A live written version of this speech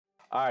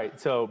All right,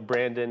 so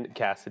Brandon,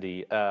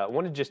 Cassidy, I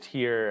want to just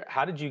hear,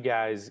 how did you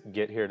guys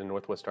get here to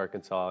Northwest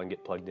Arkansas and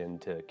get plugged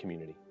into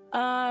community?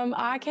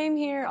 I came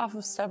here off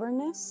of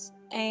stubbornness,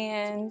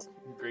 and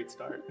Great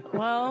start.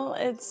 well,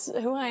 it's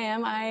who I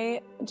am.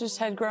 I just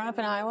had grown up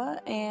in Iowa,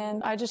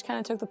 and I just kind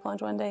of took the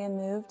plunge one day and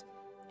moved.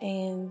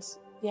 And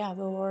yeah,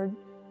 the Lord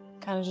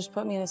kind of just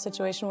put me in a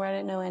situation where I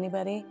didn't know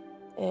anybody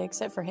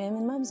except for him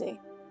and Mumsy.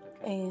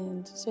 Okay.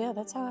 And so yeah,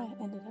 that's how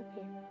I ended up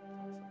here.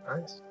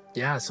 Nice.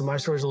 Yeah, so my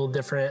story's a little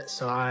different.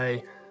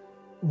 So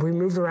we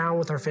moved around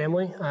with our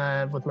family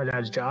with my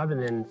dad's job,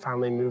 and then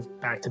finally moved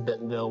back to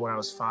Bentonville when I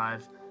was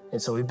 5.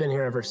 And so we've been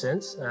here ever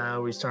since.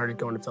 We started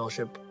going to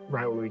fellowship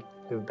right when we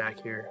moved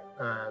back here.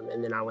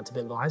 And then I went to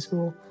Bentonville High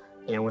School,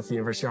 and with the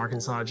University of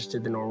Arkansas, I just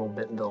did the normal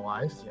Bentonville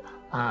life.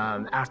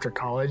 Yeah. After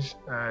college,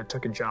 I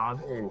took a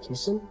job in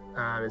Houston.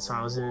 And so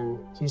I was in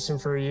Houston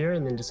for a year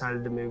and then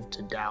decided to move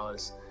to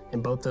Dallas.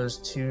 And both those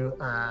two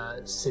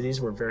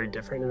cities were very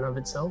different in and of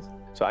itself.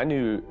 So I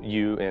knew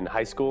you in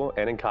high school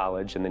and in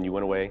college, and then you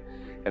went away.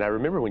 And I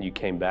remember when you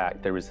came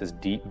back, there was this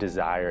deep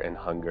desire and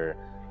hunger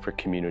for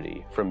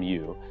community from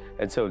you.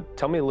 And so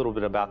tell me a little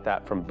bit about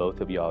that from both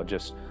of y'all.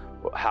 Just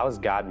how has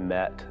God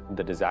met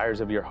the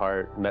desires of your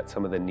heart, met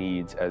some of the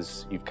needs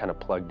as you've kind of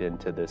plugged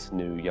into this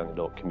new young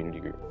adult community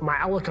group? My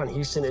outlook on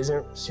Houston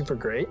isn't super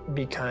great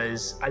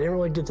because I didn't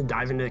really get to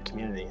dive into the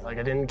community. Like,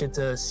 I didn't get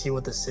to see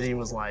what the city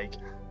was like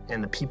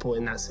and the people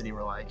in that city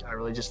were like. I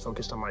really just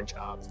focused on my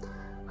job.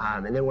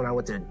 And then when I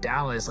went to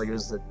Dallas, like, it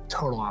was the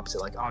total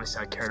opposite. Like,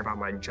 obviously I cared about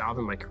my job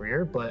and my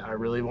career, but I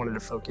really wanted to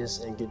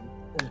focus and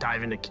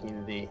dive into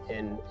community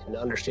and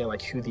understand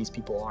like who these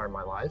people are in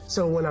my life.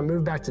 So when I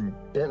moved back to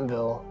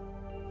Bentonville,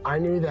 I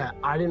knew that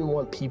I didn't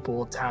want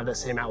people to have the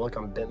same outlook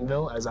on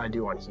Bentonville as I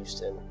do on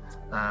Houston.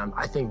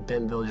 I think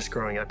Bentonville, just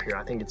growing up here,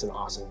 I think it's an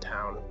awesome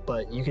town,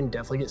 but you can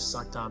definitely get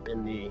sucked up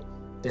in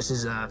this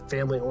is a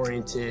family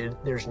oriented,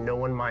 there's no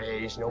one my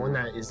age, no one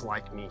that is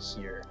like me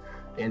here.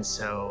 And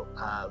so,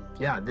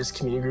 yeah, this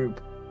community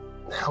group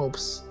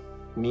helps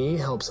me,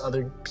 helps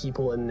other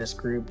people in this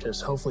group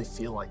just hopefully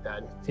feel like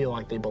that, feel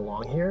like they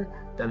belong here,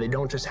 that they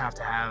don't just have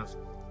to have,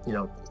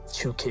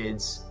 2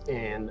 kids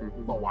and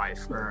a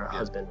wife or a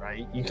husband,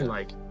 right? You can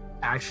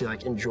actually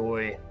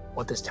enjoy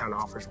what this town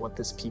offers, what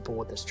this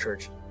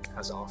church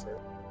has to offer.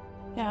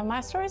 Yeah, my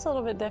story's a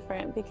little bit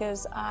different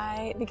because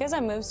I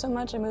moved so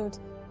much. I moved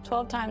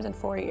 12 times in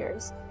 4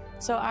 years.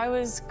 So I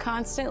was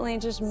constantly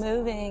just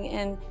moving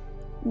and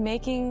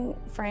making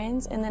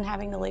friends and then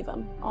having to leave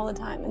them all the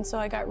time. And so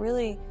I got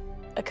really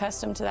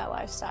accustomed to that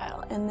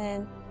lifestyle. And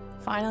then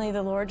finally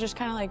the Lord just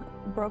kind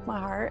of broke my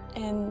heart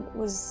and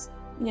was,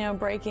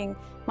 breaking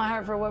my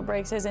heart for what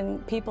breaks is,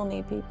 and people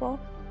need people.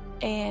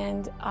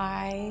 And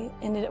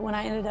when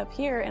I ended up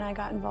here and I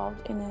got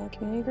involved in a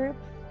community group,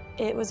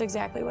 it was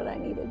exactly what I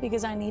needed,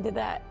 because I needed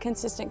that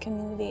consistent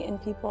community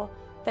and people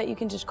that you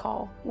can just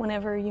call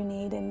whenever you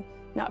need and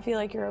not feel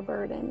like you're a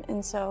burden.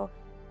 And so,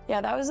 yeah,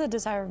 that was a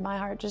desire of my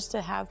heart, just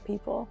to have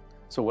people.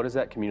 So what does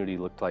that community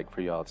look like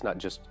for y'all? It's not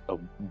just a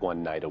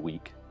one night a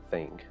week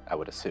thing, I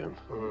would assume.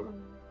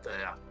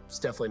 Yeah, it's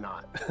definitely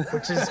not,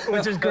 which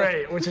is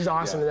great, which is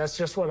awesome. Yeah. And that's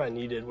just what I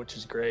needed, which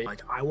is great.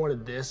 Like, I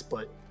wanted this,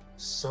 but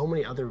so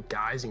many other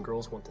guys and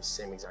girls want the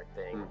same exact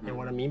thing. And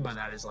what I mean by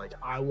that is,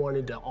 I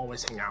wanted to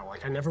always hang out.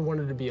 I never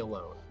wanted to be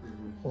alone.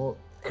 Well,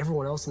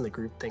 everyone else in the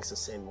group thinks the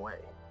same way.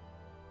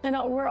 And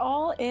we're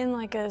all in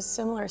a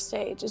similar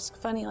stage. It's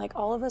funny,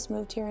 all of us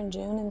moved here in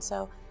June, and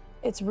so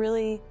it's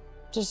really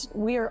just,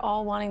 we are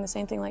all wanting the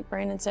same thing, like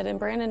Brandon said. And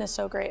Brandon is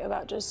so great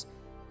about just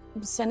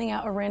sending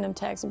out a random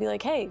text and be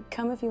like, hey,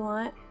 come if you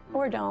want,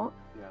 or don't.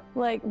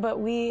 Yeah. But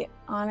we,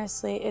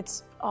 honestly,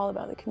 it's all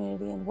about the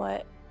community and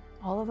what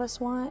all of us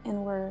want,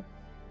 and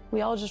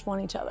we all just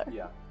want each other.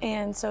 Yeah.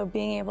 And so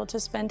being able to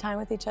spend time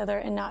with each other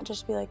and not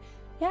just be like,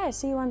 yeah, I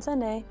see you on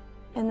Sunday,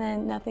 and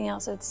then nothing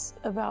else. It's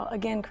about,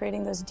 again,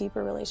 creating those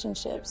deeper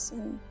relationships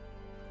and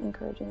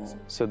encouraging others.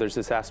 So there's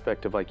this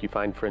aspect of you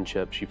find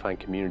friendships, you find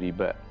community,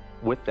 but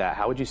with that,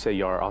 how would you say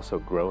you are also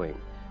growing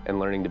and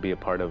learning to be a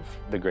part of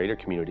the greater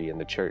community and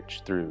the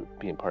church through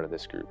being part of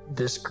this group?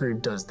 This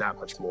group does that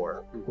much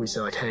more. We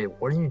say hey,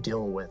 what are you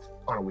dealing with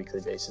on a weekly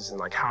basis,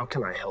 and how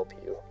can I help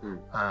you?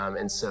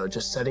 And so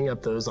just setting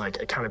up those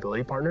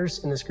accountability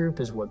partners in this group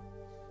is what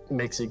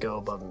makes it go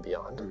above and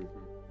beyond.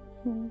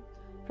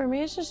 For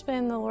me, it's just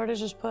been, the Lord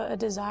has just put a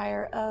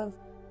desire of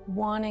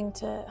wanting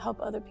to help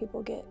other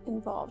people get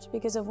involved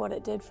because of what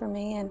it did for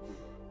me. And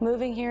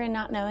moving here and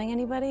not knowing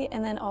anybody,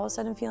 and then all of a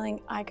sudden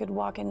feeling I could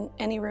walk in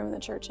any room in the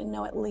church and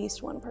know at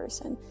least one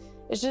person.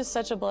 It's just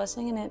such a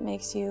blessing, and it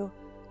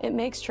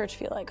makes church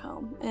feel like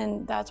home.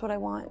 And that's what I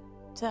want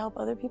to help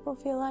other people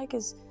feel like,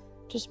 is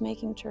just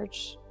making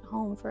church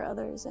home for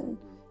others and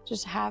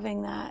just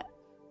having that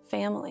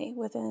family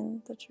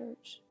within the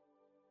church.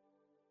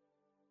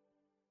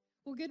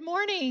 Well, good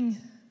morning.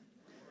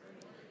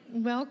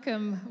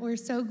 Welcome. We're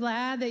so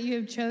glad that you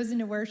have chosen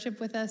to worship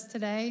with us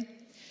today.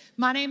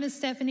 My name is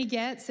Stephanie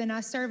Getz, and I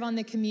serve on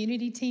the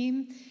community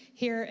team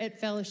here at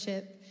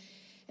Fellowship.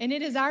 And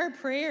it is our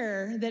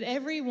prayer that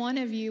every one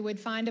of you would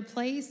find a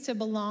place to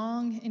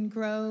belong and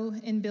grow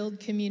and build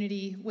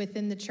community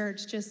within the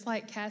church, just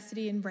like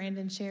Cassidy and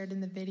Brandon shared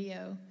in the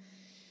video.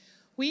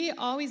 We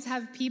always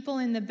have people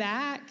in the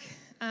back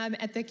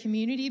at the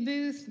community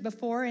booth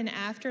before and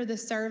after the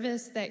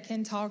service that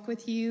can talk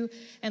with you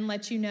and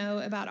let you know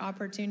about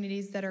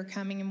opportunities that are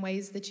coming and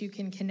ways that you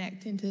can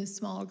connect into a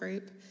small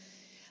group.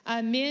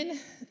 Men,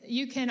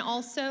 you can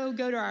also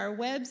go to our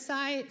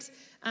website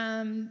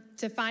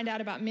to find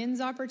out about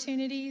men's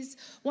opportunities.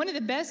 One of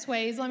the best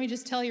ways, let me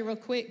just tell you real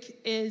quick,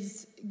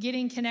 is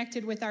getting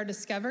connected with our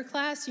Discover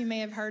class. You may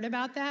have heard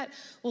about that.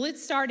 Well,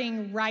 it's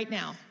starting right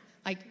now.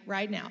 Like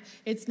right now.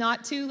 It's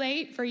not too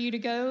late for you to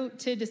go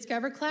to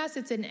Discover class.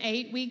 It's an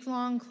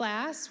 8-week-long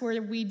class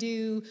where we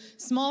do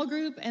small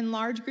group and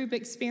large group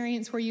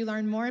experience where you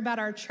learn more about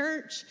our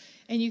church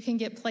and you can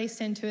get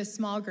placed into a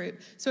small group.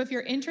 So if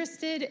you're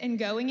interested in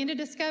going into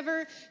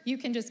Discover, you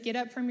can just get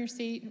up from your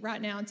seat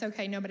right now. It's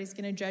okay. Nobody's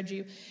going to judge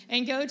you.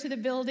 And go to the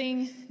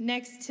building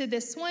next to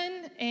this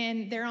one,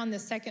 and they're on the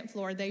second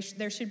floor.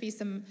 There should be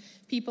some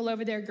people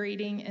over there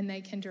greeting, and they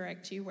can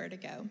direct you where to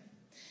go.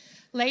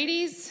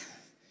 Ladies,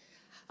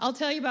 I'll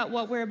tell you about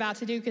what we're about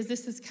to do because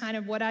this is kind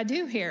of what I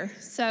do here.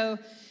 So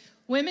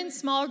women's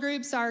small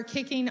groups are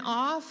kicking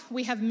off.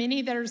 We have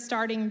many that are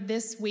starting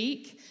this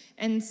week.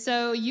 And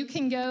so you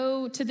can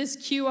go to this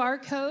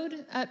QR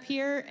code up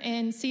here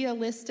and see a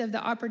list of the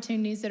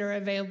opportunities that are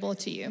available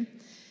to you.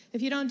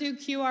 If you don't do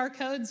QR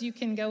codes, you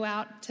can go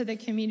out to the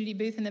community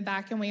booth in the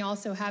back, and we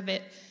also have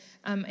it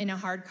in a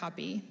hard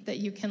copy that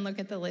you can look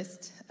at the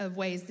list of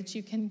ways that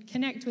you can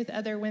connect with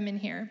other women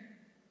here.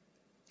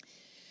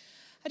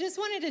 I just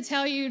wanted to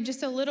tell you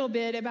just a little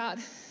bit about,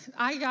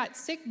 I got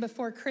sick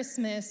before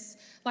Christmas,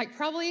 like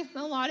probably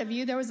a lot of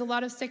you. There was a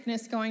lot of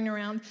sickness going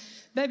around.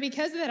 But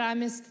because of that, I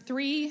missed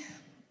 3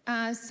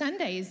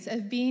 Sundays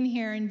of being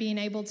here and being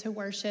able to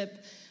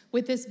worship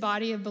with this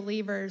body of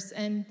believers.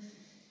 And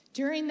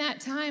during that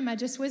time, I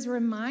just was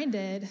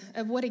reminded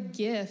of what a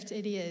gift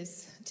it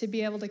is to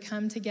be able to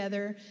come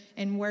together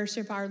and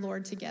worship our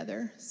Lord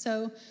together.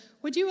 So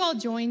would you all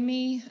join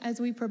me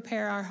as we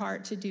prepare our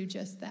heart to do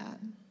just that?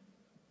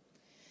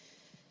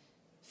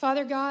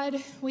 Father God,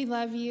 we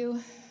love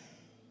you.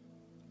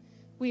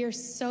 We are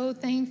so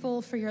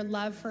thankful for your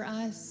love for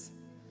us.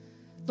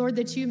 Lord,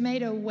 that you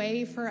made a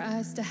way for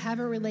us to have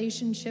a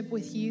relationship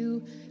with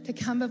you, to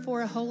come before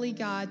a holy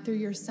God through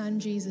your Son,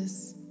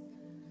 Jesus.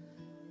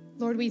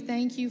 Lord, we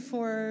thank you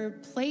for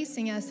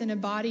placing us in a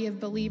body of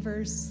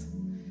believers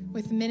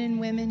with men and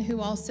women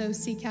who also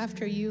seek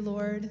after you,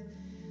 Lord,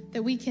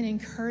 that we can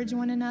encourage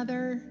one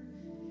another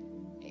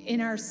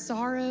in our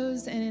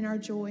sorrows and in our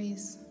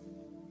joys.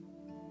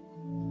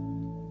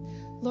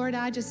 Lord,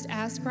 I just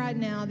ask right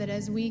now that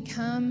as we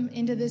come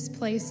into this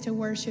place to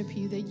worship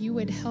you, that you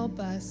would help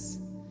us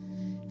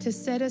to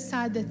set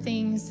aside the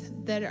things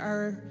that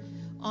are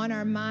on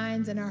our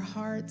minds and our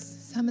hearts.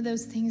 Some of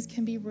those things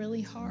can be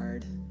really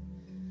hard.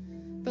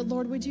 But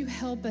Lord, would you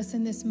help us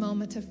in this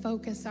moment to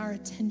focus our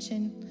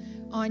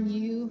attention on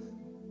you?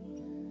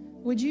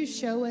 Would you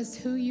show us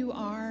who you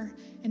are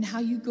and how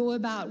you go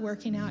about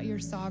working out your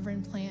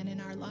sovereign plan in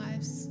our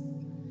lives?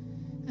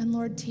 And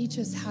Lord, teach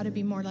us how to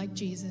be more like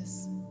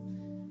Jesus.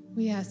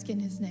 We ask in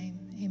his name,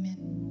 amen.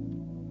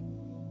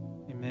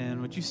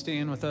 Amen. Would you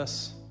stand with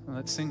us and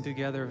let's sing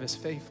together of his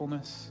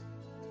faithfulness?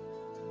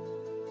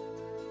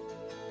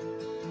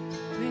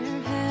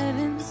 Where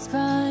heaven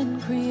spun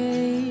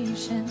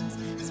creations,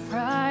 his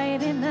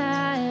pride and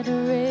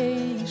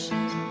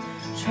adoration,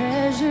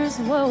 treasures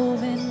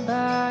woven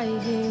by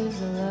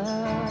his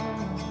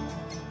love.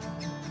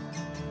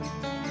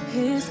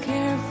 His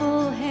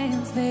careful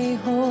hands, they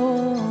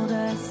hold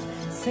us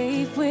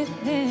safe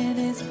within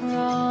his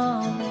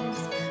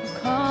promise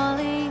of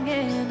calling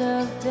and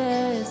of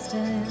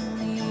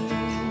destiny.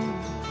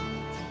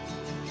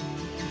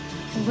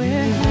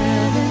 Where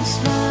heaven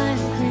spun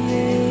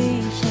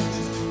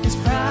creations, his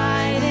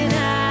pride and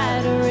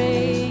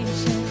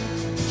adoration,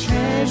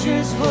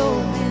 treasures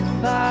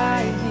woven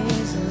by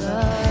his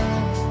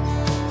love.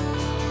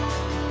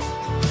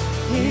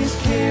 His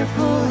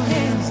careful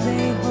hands,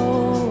 they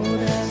hold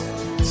us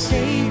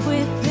safe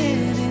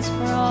within his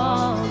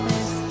promise,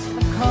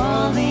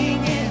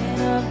 calling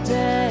in of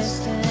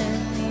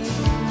destiny.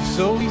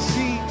 So we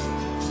sing,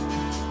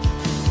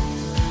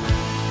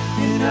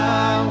 and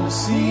I will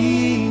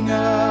sing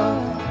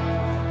of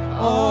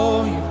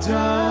all you've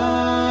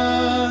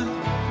done,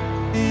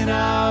 and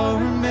I'll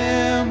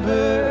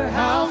remember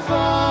how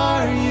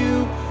far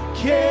you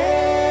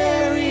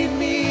carried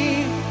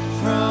me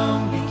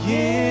from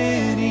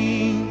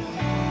beginning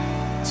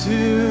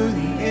to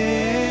the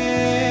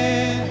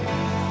end.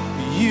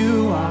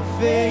 You are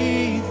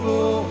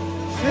faithful,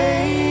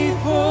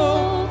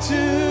 faithful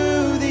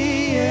to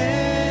the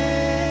end.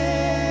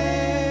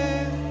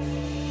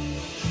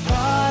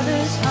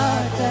 Father's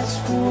heart that's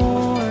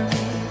for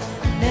me,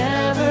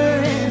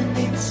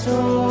 never-ending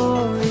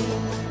story,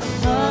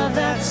 love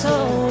that's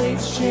always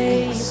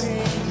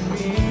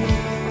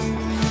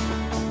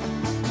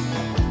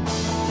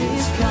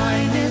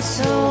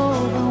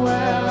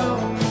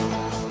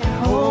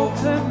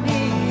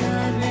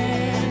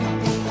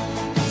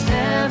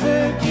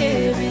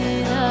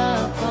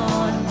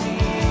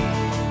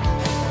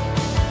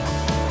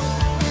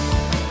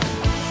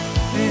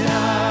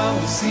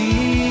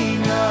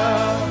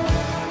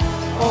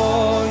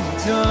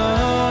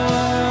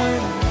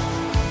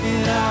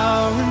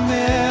I'll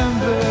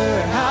remember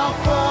how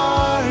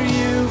far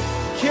you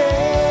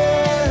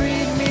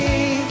carried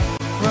me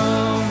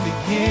from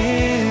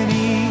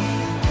beginning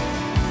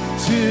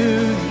to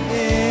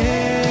the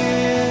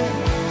end.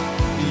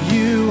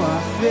 You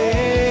are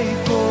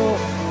faithful,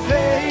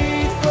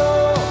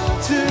 faithful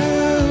to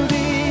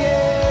the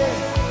end,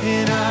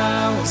 and I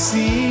will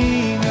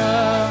sing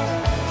of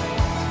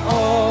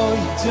all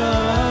you've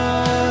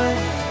done,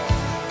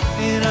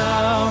 and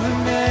I'll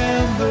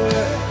remember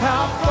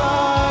how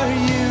far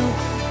you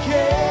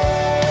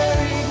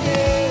carried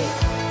me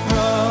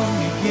from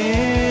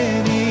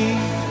beginning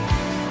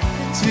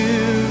to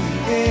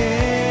the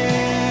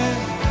end.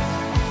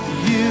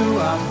 You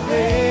are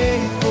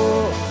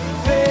faithful,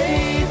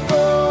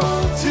 faithful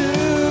to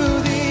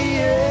the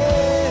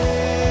end.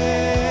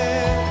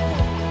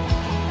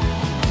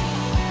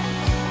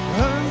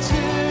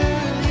 Unto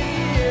the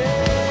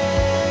end.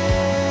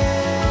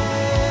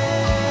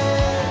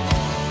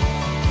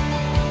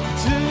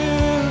 To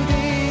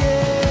the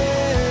end.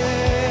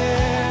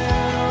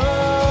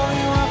 Oh,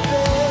 you are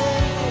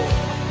faithful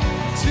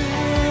to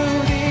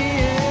the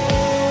end.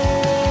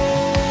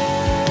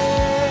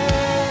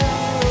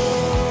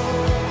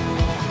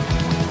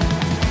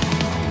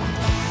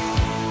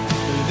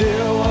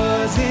 There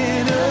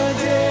wasn't a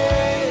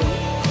day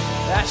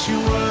that you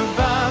weren't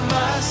by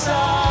my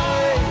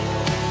side.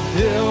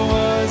 There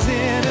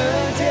wasn't a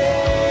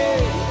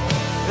day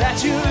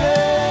that you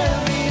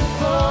let me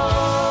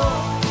fall.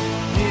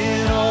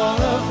 In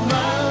all of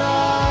my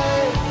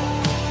life,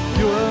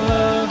 your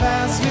love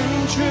has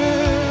been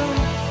true,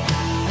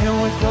 and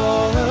with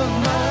all of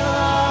my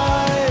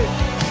life,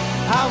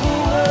 I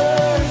will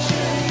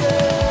worship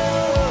you.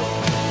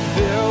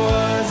 There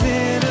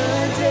wasn't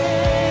a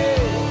day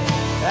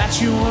that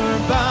you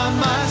weren't by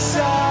my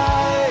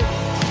side.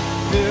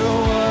 There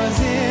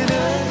wasn't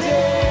a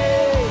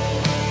day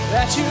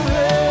that you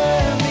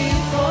let me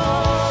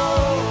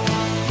fall.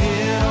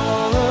 In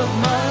all of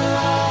my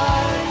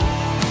life,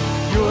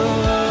 your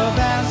love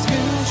has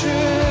been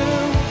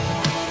true.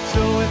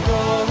 So with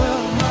all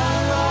of my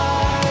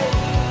life,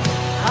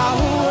 I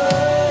will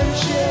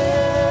worship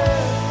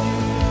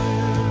you.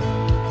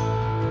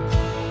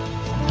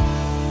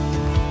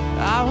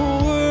 I will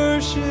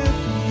worship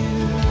you.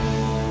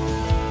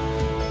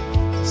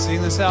 Sing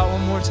this out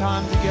one more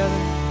time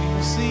together. We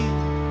will sing.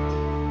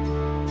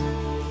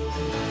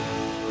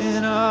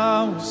 And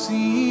I will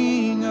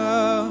sing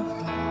of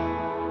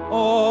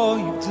all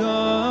you've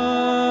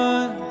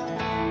done,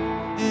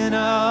 and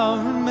I'll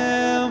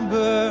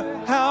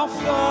remember how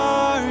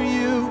far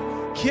you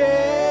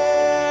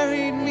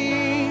carried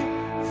me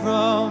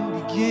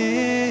from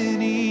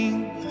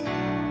beginning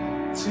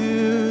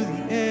to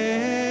the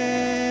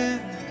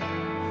end.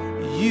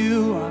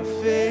 You are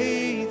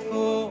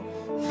faithful,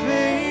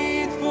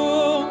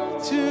 faithful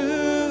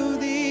to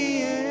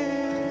the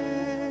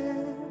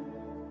end.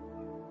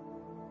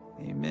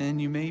 Amen.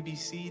 You may be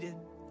seated.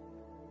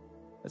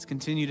 Let's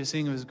continue to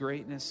sing of his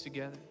greatness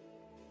together.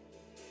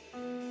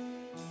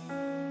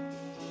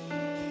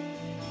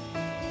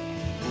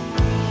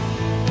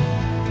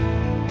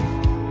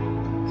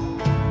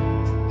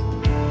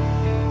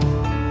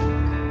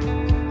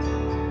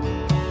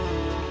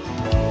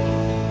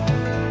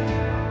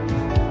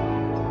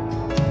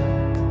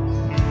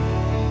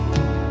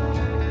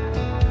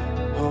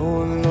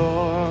 Oh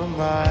Lord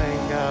my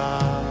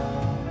God,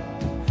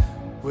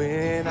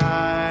 when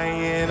I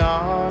in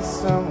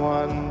awesome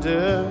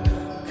wonder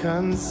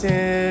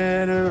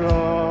consider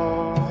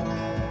all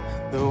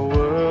the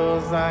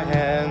worlds thy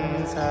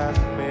hands have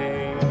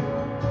made,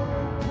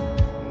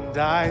 and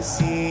I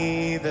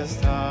see the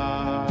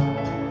stars,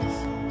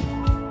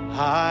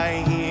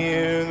 I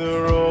hear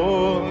the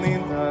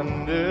rolling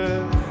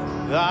thunder,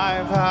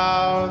 thy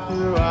power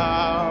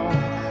throughout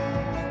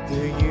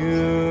the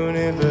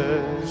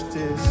universe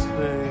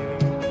display.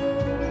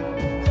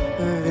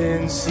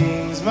 Then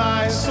sings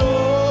my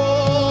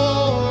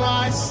soul,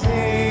 my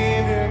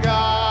Savior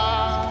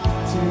God,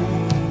 to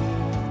thee.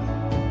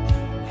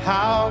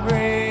 How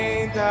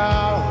great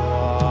thou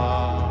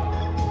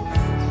art,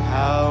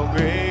 how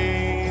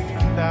great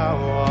thou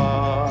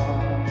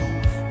art.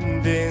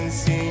 Then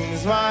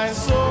sings my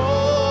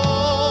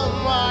soul,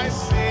 my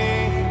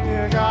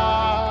Savior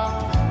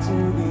God,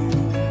 to thee.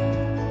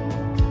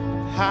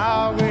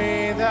 How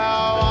great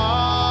thou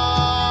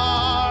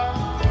art,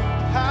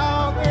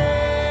 how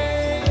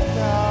great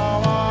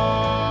thou art.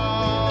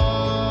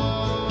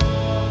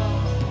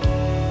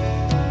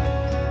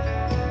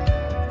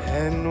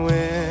 And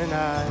when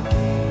I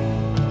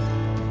think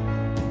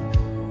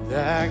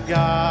that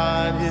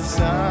God his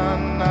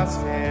Son not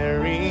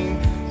sparing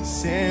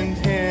sent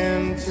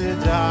him to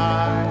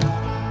die,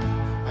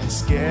 I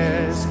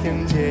scarce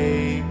can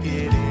take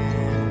it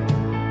in,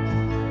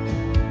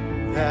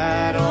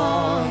 that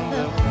on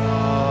the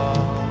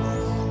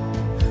cross,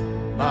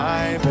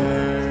 my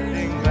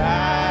burden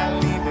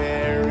gladly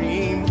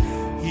bearing,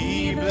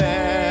 he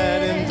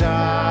bled and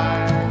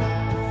died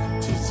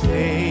to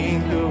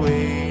take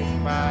away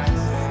my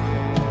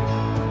sin.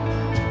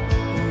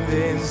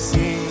 Then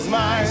sings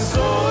my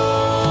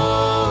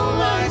soul,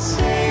 my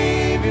Savior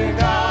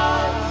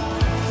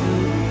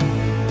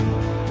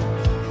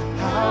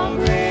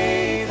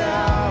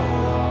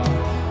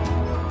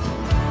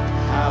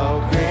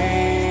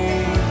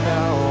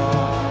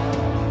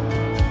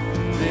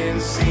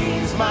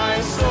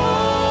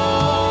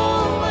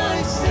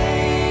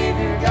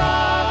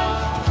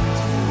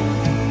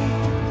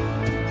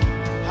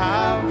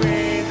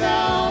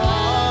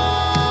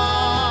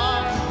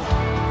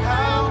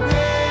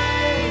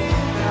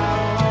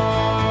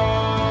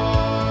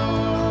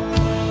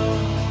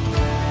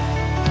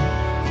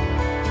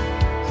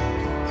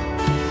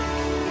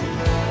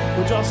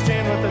y'all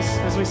stand with us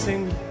as we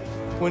sing,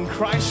 When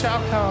Christ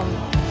Shall Come.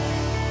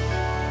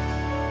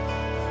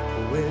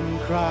 When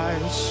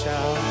Christ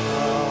shall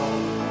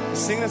come. Let's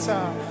sing this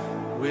out.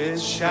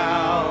 With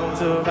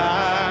shouts of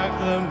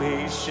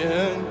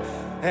acclamation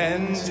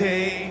and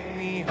take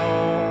me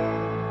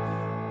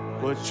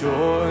home. What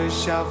joy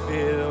shall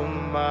fill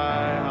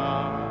my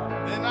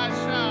heart. Then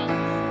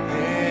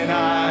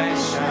I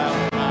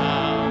shall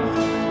bow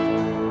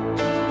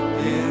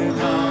in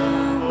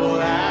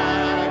humble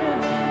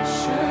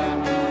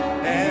adoration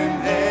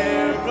and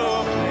there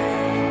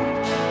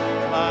proclaim,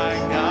 my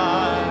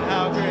God,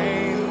 how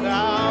great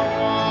thou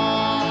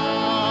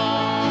art.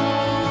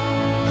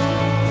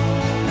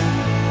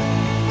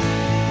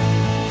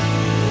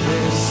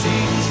 This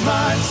sings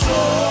my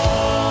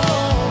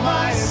soul,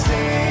 my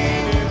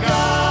Savior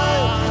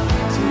God,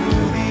 to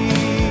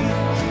thee.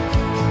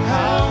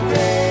 How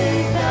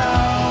great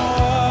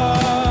thou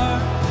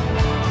art,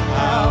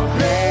 how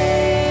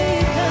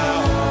great thou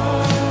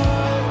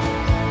art.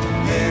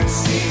 Then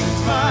sings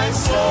my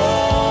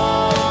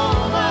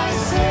soul, my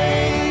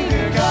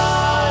Savior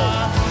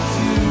God,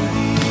 to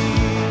thee.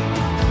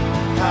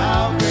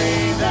 How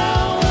great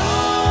thou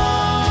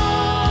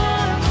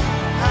art,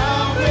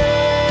 how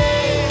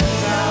great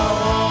thou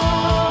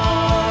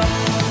art.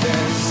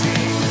 Then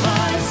sings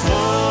my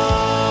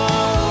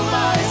soul,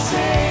 my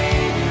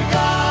Savior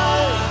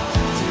God,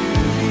 to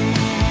thee.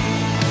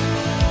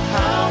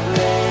 How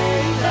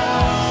great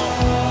thou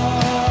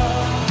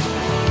art,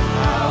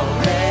 how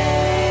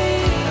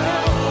great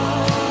thou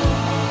art.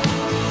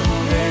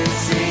 Then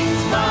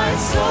sings my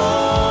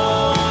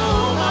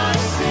soul, my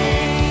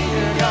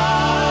Savior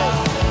God,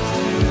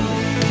 to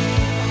thee.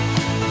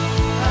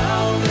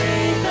 How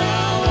great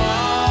thou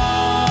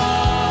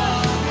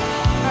art,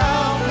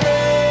 how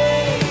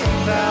great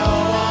thou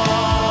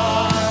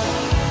art,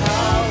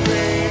 how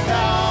great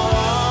thou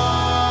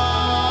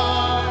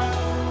art,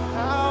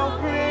 how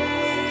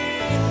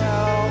great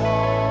thou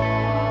art.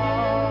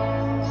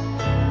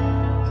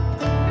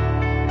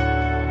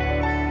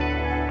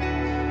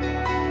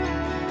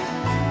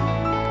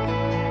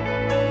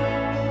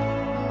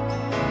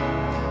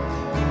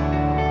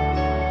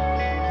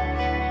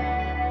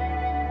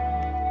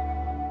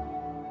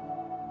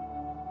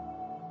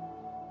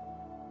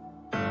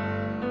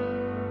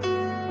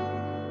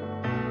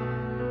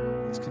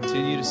 Let's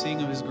continue to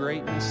sing of his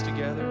greatness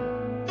together,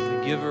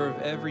 the giver of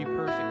every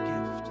perfect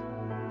gift.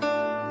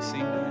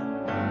 Sing to him.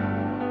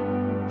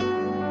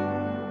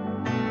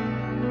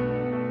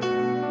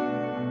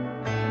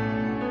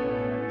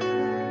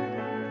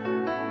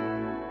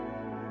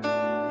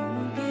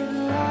 You give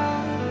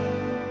life,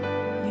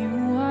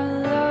 you are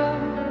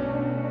love,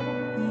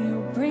 you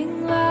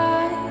bring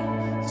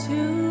light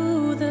to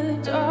the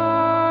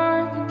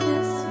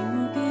darkness, you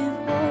give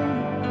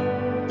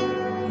hope,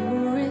 you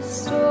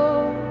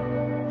restore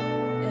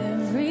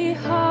every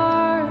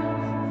heart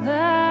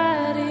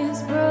that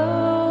is broken.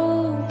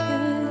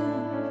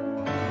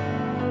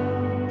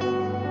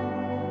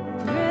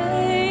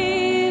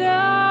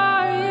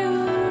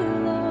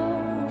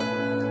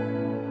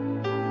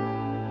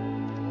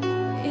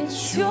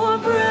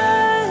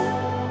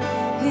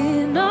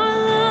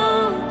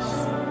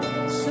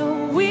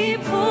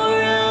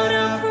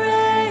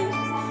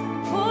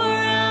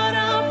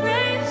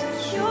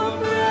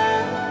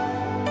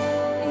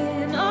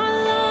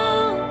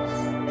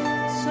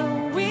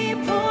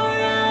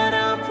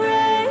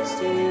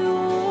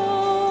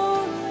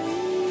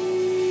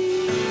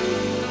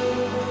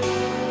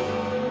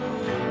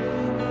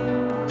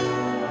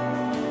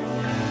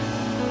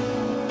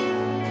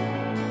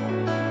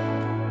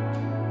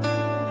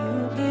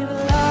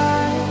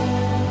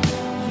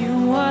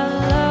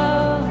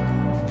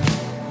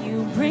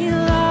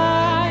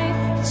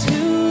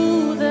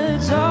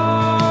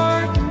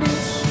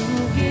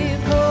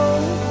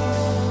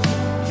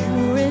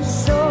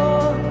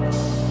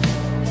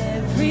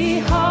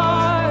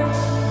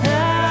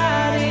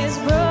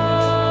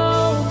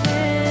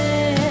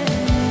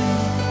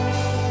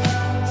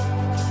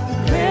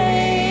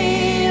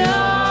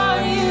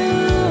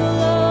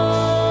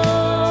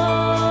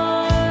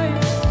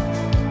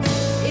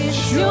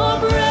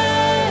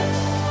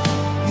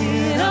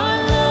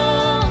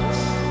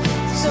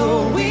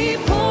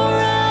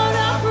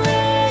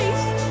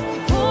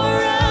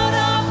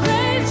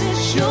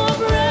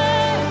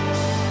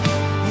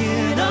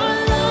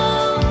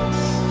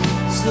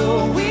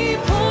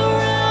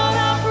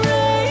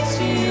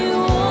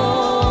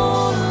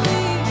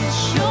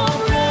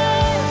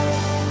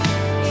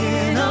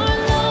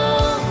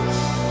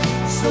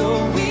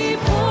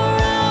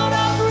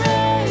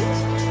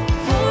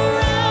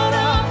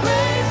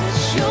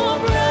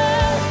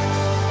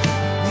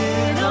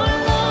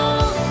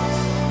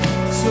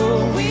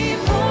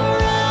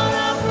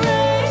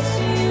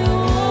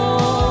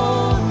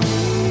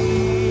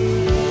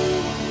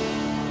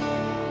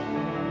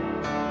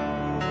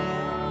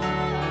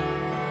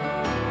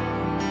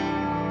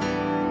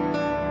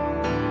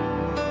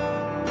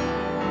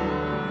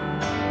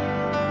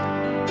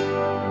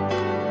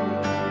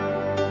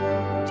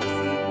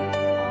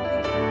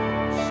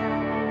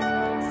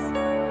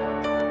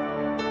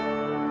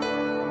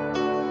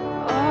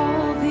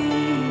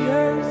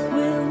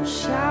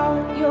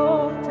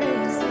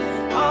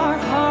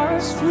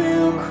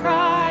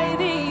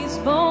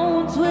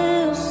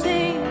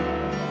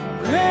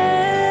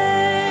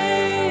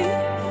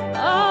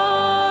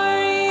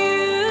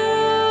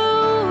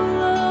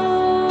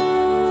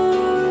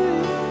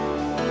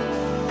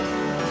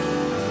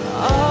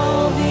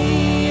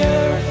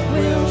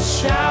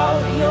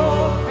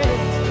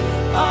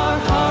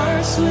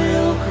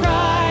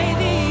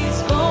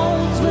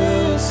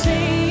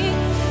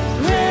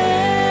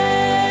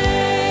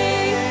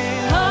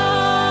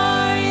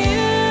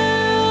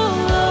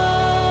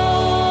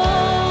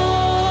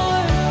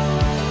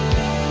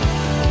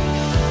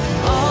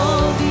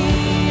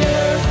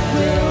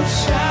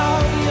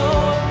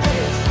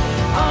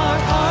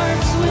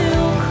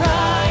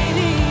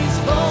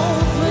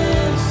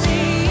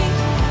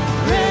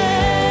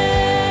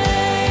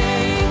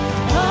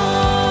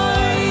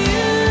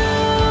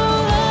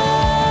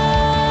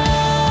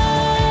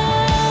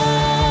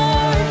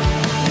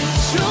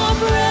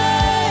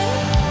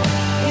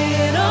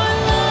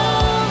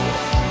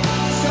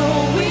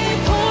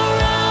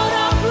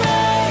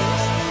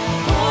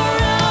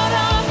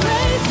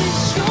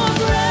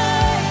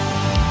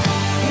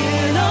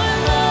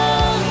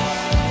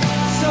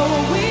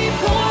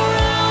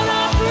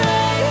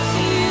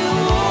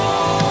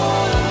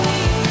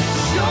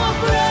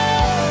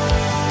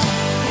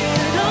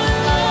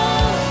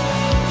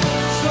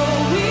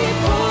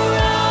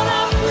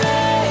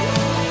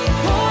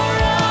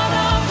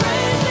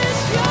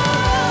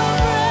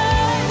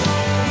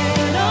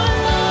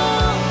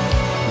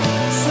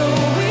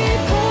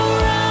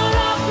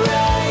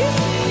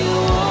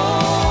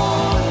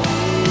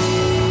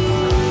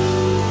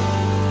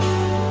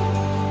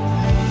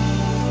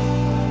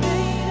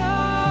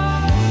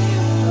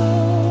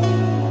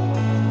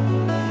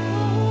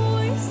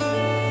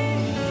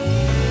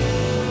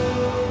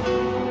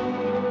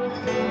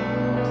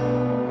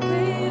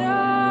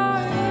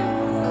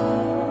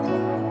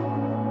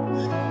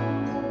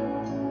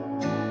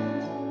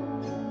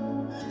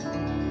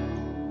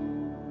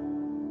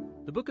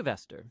 of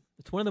Esther,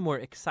 it's one of the more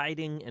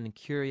exciting and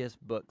curious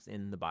books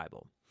in the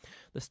Bible.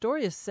 The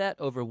story is set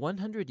over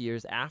 100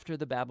 years after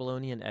the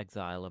Babylonian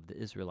exile of the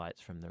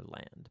Israelites from their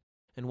land.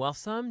 And while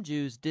some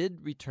Jews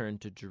did return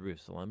to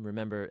Jerusalem,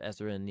 remember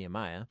Ezra and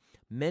Nehemiah,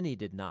 many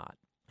did not.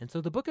 And so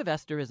the book of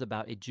Esther is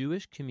about a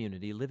Jewish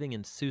community living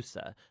in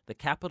Susa, the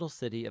capital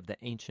city of the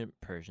ancient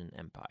Persian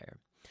Empire.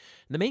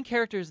 And the main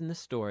characters in this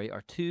story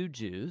are two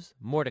Jews,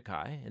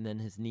 Mordecai and then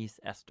his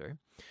niece Esther.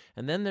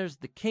 And then there's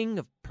the king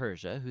of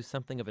Persia, who's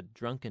something of a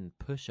drunken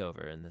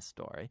pushover in this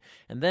story.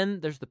 And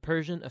then there's the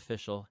Persian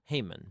official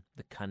Haman,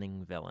 the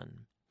cunning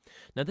villain.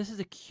 Now, this is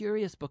a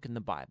curious book in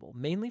the Bible,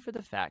 mainly for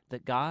the fact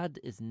that God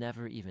is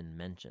never even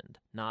mentioned,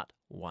 not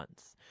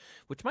once,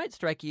 which might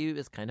strike you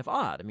as kind of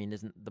odd. I mean,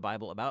 isn't the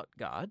Bible about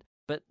God?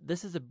 But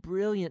this is a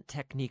brilliant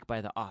technique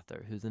by the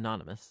author, who's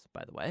anonymous,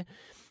 by the way.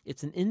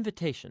 It's an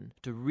invitation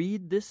to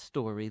read this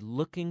story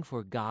looking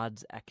for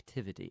God's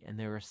activity, and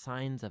there are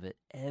signs of it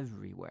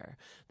everywhere.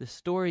 The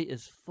story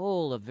is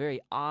full of very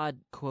odd,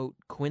 quote,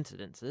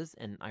 coincidences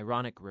and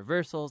ironic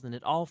reversals, and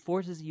it all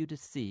forces you to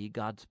see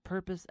God's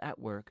purpose at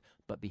work,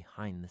 but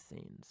behind the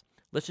scenes.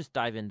 Let's just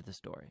dive into the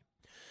story.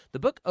 The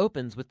book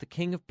opens with the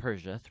king of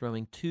Persia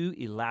throwing two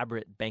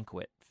elaborate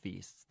banquet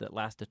feasts that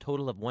last a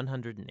total of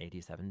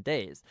 187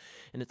 days,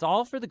 and it's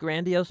all for the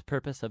grandiose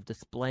purpose of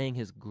displaying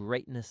his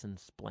greatness and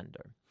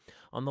splendor.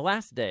 On the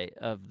last day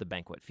of the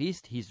banquet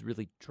feast, he's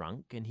really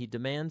drunk, and he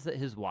demands that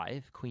his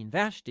wife, Queen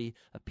Vashti,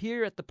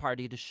 appear at the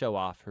party to show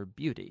off her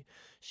beauty.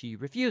 She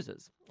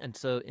refuses, and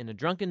so in a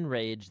drunken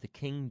rage, the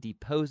king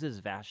deposes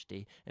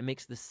Vashti and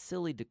makes the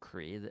silly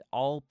decree that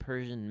all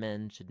Persian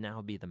men should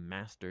now be the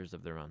masters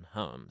of their own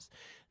homes.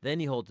 Then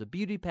he holds a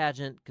beauty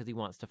pageant because he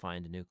wants to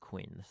find a new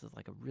queen. This is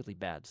like a really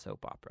bad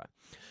soap opera.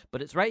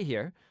 But it's right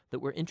here that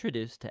we're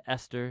introduced to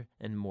Esther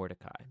and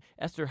Mordecai.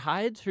 Esther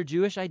hides her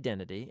Jewish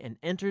identity and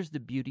enters the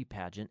beauty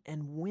pageant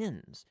and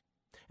wins.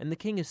 And the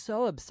king is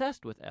so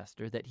obsessed with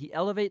Esther that he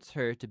elevates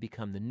her to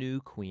become the new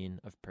queen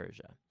of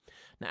Persia.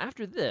 Now,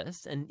 after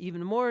this, and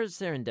even more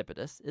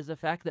serendipitous, is the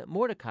fact that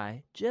Mordecai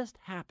just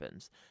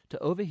happens to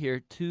overhear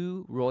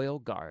two royal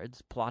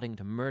guards plotting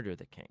to murder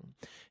the king.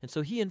 And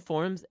so he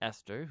informs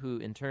Esther, who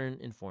in turn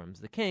informs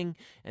the king,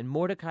 and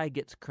Mordecai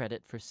gets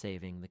credit for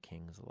saving the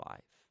king's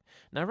life.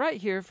 Now, right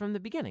here from the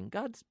beginning,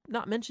 God's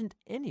not mentioned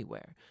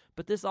anywhere,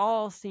 but this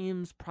all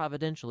seems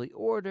providentially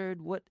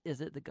ordered. What is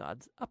it that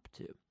God's up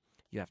to?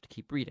 You have to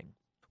keep reading.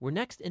 We're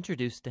next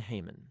introduced to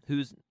Haman,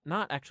 who's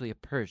not actually a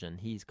Persian.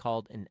 He's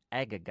called an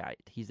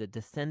Agagite. He's a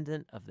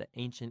descendant of the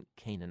ancient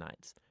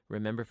Canaanites.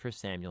 Remember 1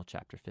 Samuel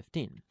chapter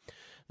 15.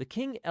 The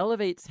king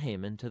elevates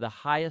Haman to the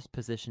highest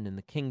position in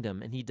the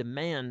kingdom, and he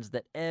demands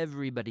that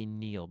everybody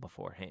kneel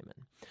before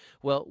Haman.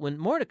 Well, when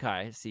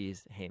Mordecai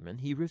sees Haman,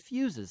 he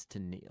refuses to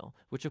kneel,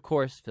 which of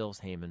course fills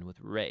Haman with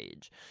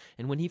rage.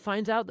 And when he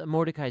finds out that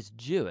Mordecai's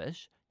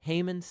Jewish,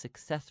 Haman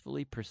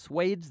successfully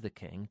persuades the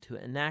king to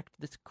enact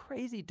this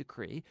crazy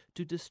decree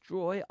to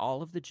destroy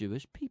all of the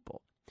Jewish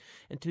people.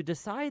 And to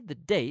decide the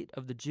date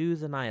of the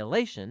Jews'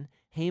 annihilation,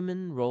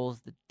 Haman rolls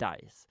the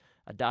dice.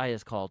 A die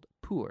is called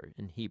pur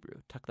in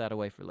Hebrew. Tuck that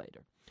away for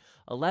later.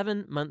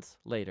 11 months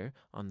later,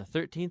 on the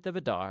 13th of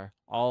Adar,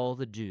 all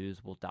the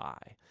Jews will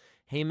die.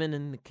 Haman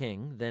and the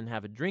king then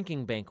have a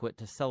drinking banquet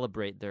to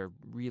celebrate their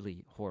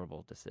really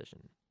horrible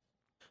decision.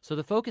 So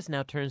the focus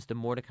now turns to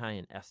Mordecai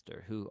and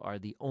Esther, who are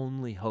the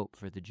only hope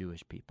for the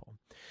Jewish people.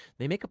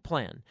 They make a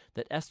plan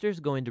that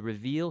Esther's going to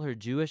reveal her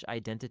Jewish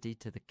identity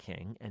to the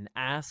king and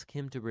ask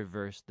him to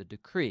reverse the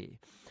decree.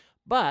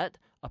 But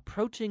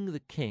approaching the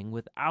king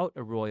without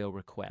a royal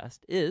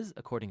request is,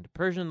 according to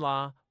Persian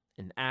law,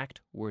 an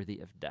act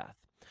worthy of death.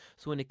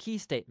 So in a key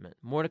statement,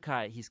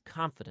 Mordecai, he's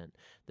confident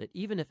that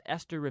even if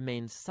Esther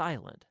remains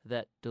silent,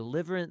 that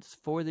deliverance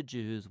for the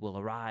Jews will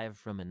arrive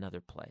from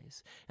another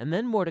place. And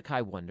then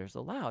Mordecai wonders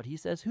aloud. He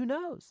says, who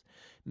knows?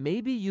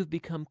 Maybe you've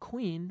become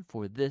queen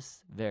for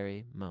this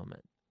very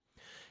moment.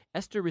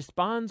 Esther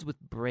responds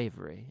with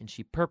bravery, and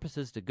she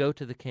purposes to go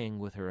to the king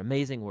with her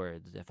amazing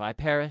words, if I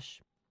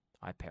perish,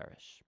 I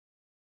perish.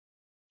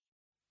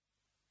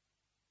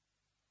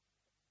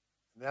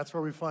 And that's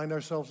where we find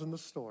ourselves in the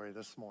story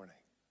this morning.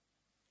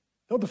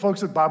 Don't the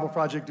folks at Bible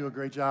Project do a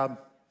great job?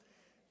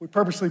 We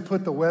purposely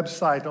put the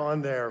website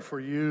on there for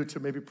you to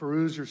maybe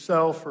peruse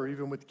yourself or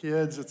even with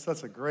kids. It's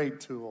such a great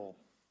tool.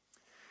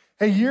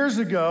 Hey, years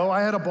ago, I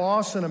had a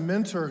boss and a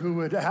mentor who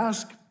would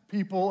ask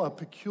people a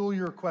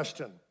peculiar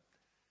question,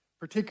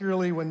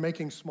 particularly when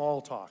making small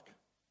talk.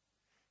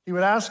 He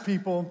would ask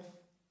people,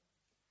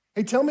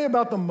 hey, tell me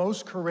about the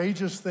most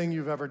courageous thing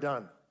you've ever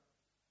done.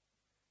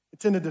 It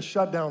tended to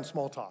shut down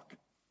small talk.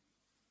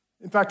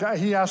 In fact,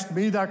 he asked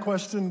me that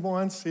question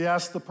once. He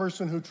asked the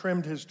person who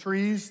trimmed his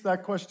trees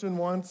that question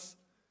once.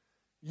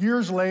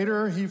 Years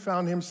later, he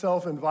found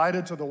himself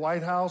invited to the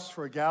White House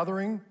for a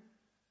gathering.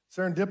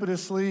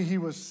 Serendipitously, he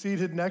was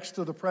seated next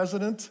to the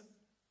president.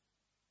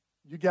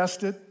 You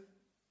guessed it.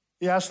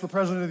 He asked the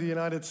president of the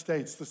United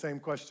States the same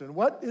question.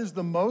 What is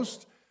the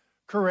most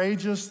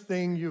courageous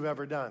thing you've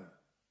ever done?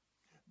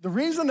 The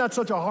reason that's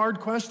such a hard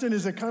question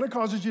is it kind of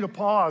causes you to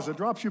pause. It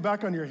drops you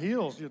back on your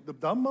heels.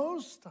 The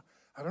most?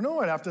 I don't know.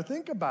 I'd have to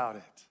think about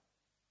it.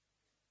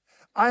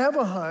 I have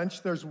a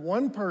hunch there's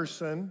one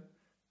person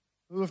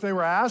who, if they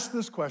were asked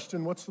this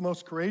question, what's the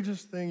most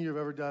courageous thing you've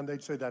ever done,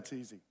 they'd say that's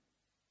easy.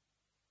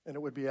 And it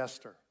would be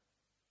Esther.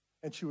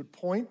 And she would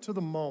point to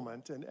the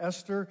moment in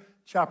Esther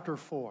chapter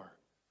 4,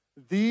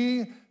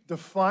 the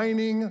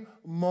defining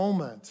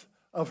moment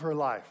of her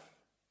life.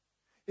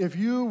 If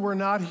you were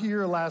not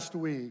here last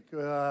week,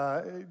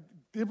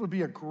 it would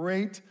be a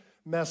great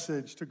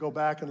message to go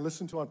back and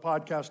listen to on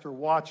podcast or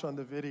watch on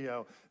the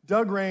video.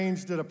 Doug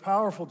Raines did a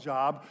powerful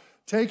job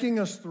taking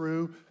us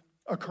through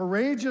a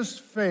courageous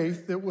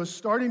faith that was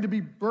starting to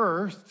be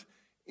birthed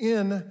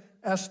in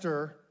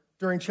Esther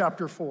during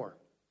chapter 4.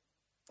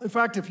 In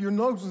fact, if you've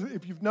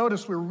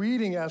noticed, we're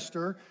reading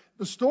Esther.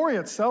 The story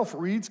itself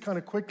reads kind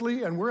of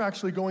quickly, and we're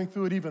actually going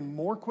through it even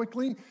more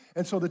quickly.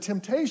 And so the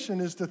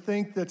temptation is to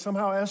think that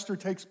somehow Esther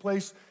takes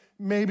place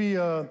maybe,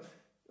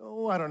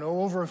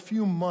 over a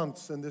few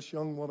months in this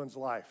young woman's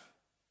life.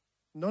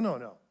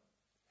 No.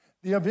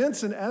 The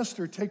events in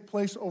Esther take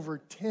place over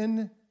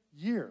 10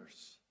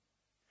 years.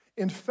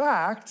 In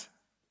fact,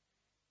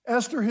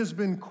 Esther has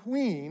been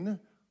queen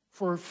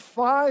for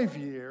 5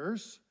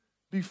 years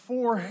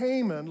before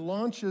Haman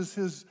launches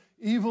his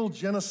evil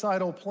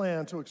genocidal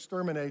plan to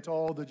exterminate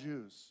all the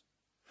Jews.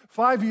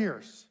 5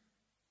 years.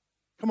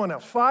 Come on now,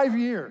 5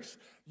 years.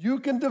 You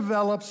can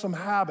develop some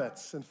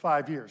habits in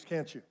 5 years,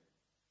 can't you?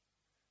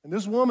 And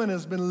this woman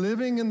has been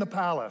living in the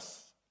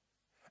palace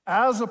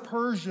as a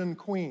Persian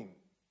queen.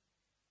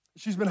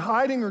 She's been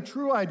hiding her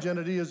true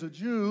identity as a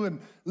Jew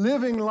and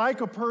living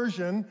like a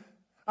Persian.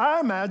 I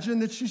imagine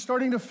that she's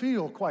starting to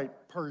feel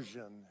quite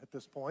Persian at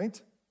this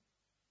point.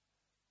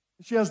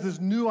 She has this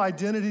new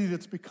identity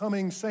that's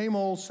becoming same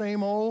old,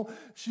 same old.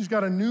 She's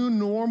got a new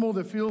normal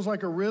that feels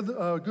like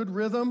a good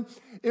rhythm.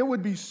 It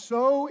would be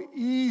so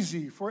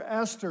easy for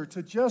Esther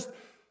to just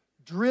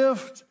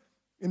drift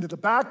into the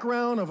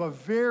background of a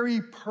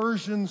very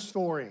Persian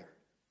story.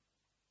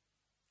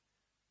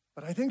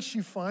 But I think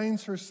she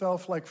finds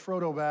herself like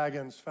Frodo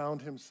Baggins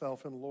found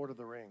himself in Lord of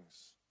the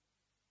Rings,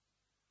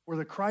 where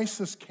the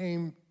crisis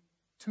came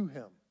to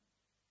him,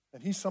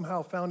 and he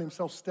somehow found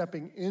himself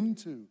stepping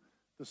into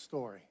the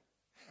story.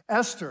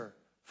 Esther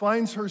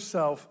finds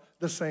herself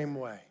the same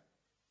way.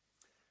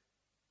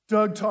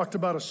 Doug talked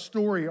about a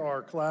story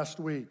arc last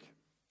week,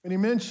 and he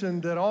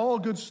mentioned that all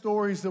good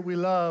stories that we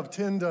love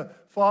tend to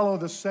follow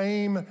the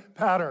same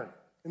pattern.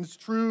 And it's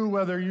true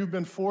whether you've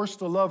been forced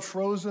to love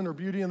Frozen or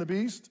Beauty and the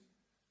Beast,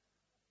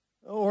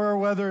 or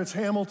whether it's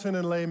Hamilton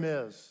and Les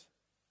Mis.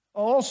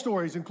 All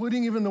stories,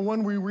 including even the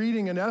one we're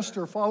reading in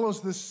Esther,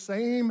 follows this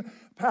same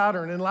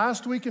pattern. And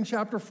last week in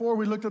chapter 4,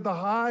 we looked at the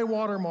high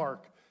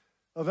watermark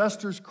of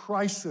Esther's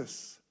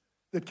crisis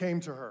that came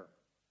to her.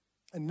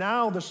 And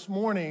now this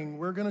morning,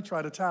 we're going to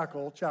try to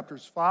tackle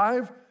chapters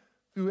 5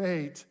 through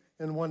 8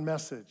 in one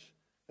message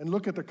and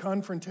look at the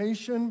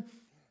confrontation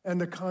and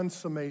the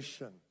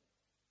consummation.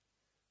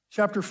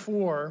 Chapter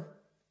 4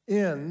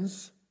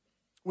 ends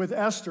with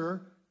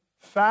Esther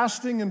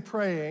fasting and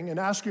praying and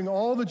asking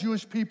all the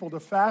Jewish people to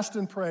fast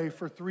and pray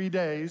for 3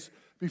 days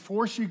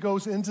before she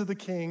goes into the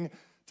king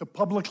to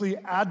publicly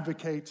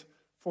advocate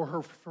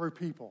for her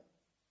people.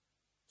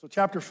 So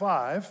chapter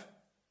 5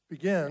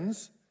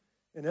 begins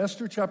in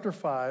Esther chapter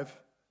 5,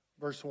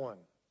 verse 1.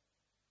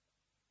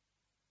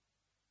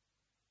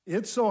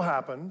 It so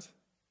happened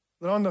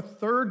that on the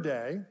third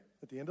day,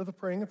 at the end of the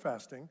praying and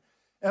fasting,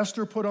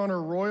 Esther put on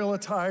her royal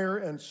attire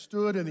and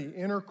stood in the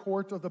inner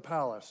court of the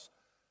palace,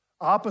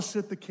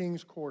 opposite the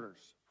king's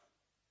quarters.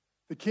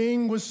 The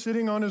king was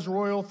sitting on his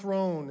royal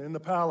throne in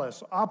the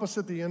palace,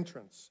 opposite the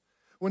entrance.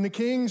 When the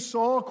king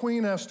saw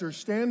Queen Esther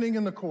standing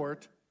in the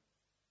court,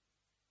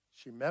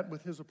 she met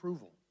with his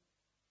approval.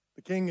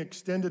 The king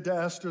extended to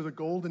Esther the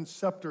golden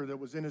scepter that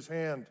was in his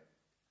hand.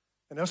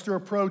 And Esther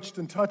approached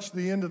and touched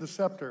the end of the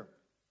scepter.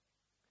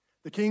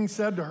 The king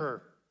said to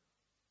her,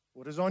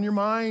 "What is on your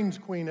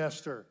mind, Queen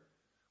Esther?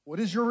 What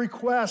is your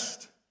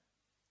request?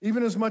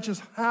 Even as much as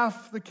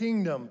half the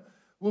kingdom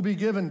will be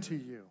given to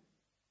you."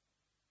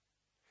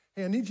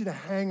 Hey, I need you to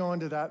hang on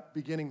to that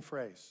beginning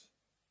phrase.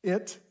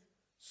 It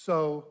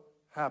so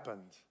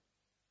happened.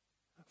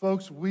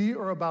 Folks, we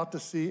are about to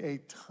see a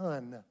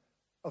ton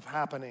of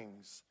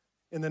happenings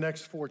in the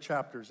next 4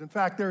 chapters. In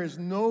fact, there is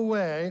no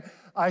way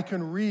I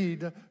can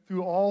read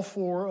through all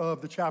 4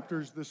 of the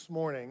chapters this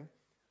morning.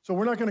 So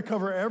we're not going to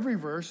cover every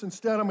verse.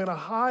 Instead, I'm going to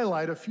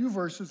highlight a few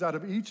verses out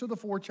of each of the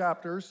 4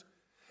 chapters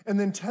and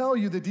then tell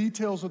you the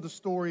details of the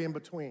story in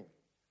between.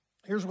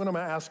 Here's what I'm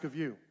going to ask of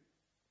you.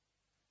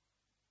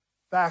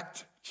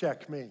 Fact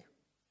check me.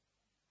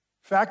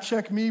 Fact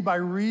check me by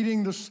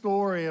reading the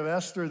story of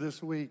Esther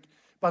this week.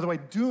 By the way,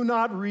 do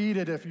not read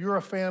it if you're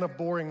a fan of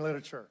boring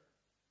literature,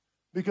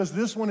 because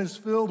this one is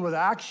filled with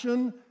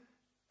action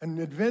and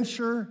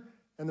adventure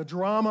and the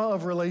drama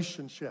of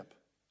relationship.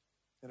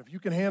 And if you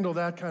can handle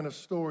that kind of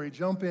story,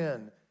 jump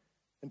in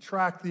and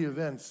track the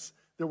events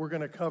that we're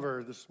going to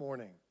cover this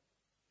morning.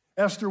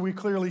 Esther, we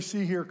clearly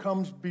see here,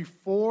 comes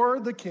before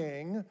the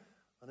king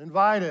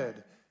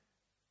uninvited.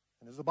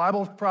 And as the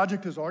Bible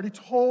Project has already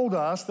told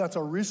us, that's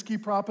a risky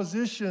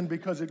proposition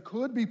because it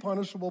could be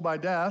punishable by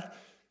death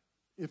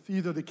if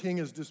either the king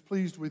is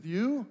displeased with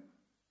you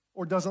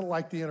or doesn't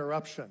like the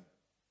interruption.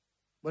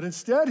 But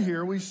instead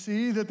here we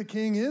see that the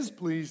king is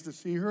pleased to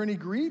see her, and he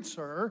greets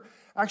her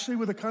actually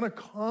with a kind of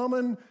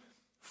common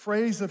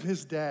phrase of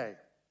his day.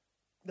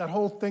 That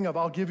whole thing of,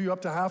 I'll give you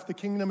up to half the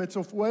kingdom, it's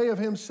a way of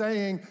him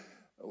saying,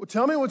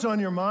 tell me what's on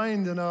your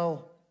mind and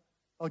I'll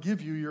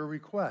give you your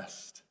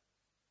request.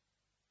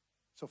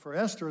 So for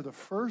Esther, the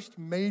first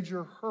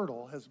major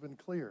hurdle has been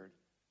cleared.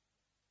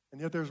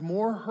 And yet there's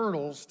more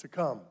hurdles to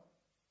come.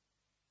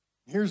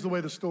 Here's the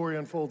way the story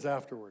unfolds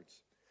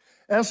afterwards.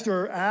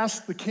 Esther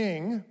asked the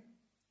king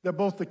that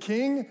both the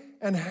king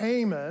and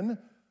Haman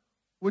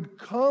would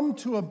come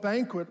to a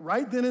banquet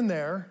right then and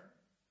there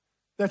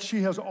that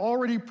she has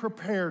already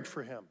prepared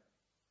for him.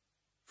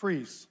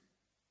 Freeze.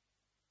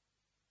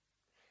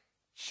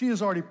 She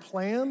has already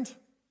planned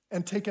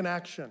and taken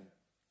action,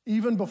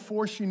 even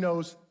before she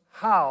knows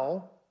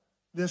how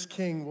this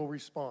king will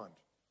respond.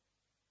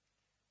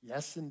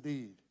 Yes,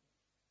 indeed.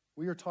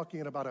 We are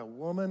talking about a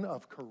woman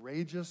of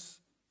courageous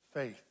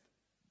faith.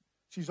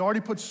 She's already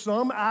put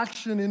some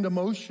action into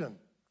motion.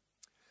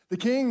 The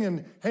king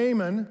and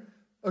Haman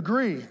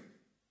agree.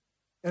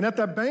 And at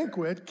that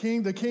banquet,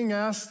 the king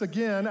asks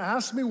again,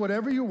 ask me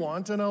whatever you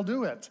want and I'll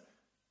do it.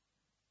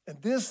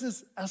 And this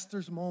is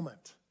Esther's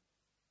moment.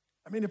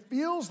 I mean, it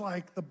feels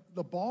like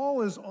the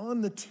ball is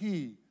on the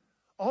tee.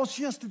 All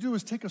she has to do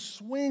is take a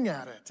swing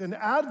at it and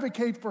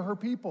advocate for her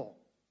people.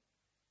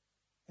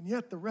 And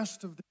yet the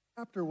rest of the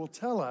chapter will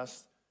tell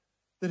us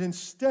that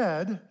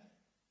instead,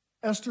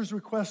 Esther's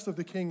request of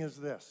the king is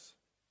this.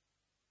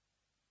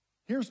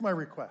 Here's my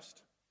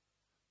request.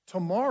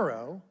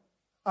 Tomorrow,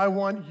 I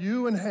want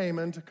you and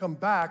Haman to come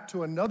back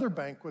to another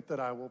banquet that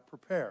I will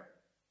prepare.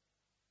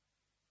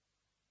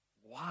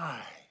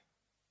 Why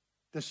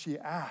does she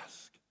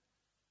ask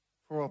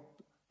for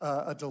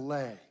a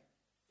delay?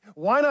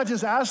 Why not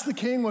just ask the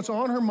king what's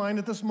on her mind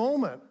at this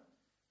moment?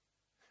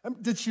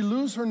 Did she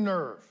lose her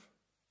nerve?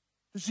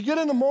 Did she get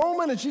in the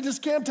moment and she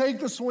just can't take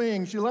the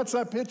swing? She lets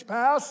that pitch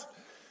pass?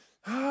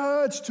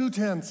 It's too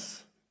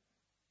tense.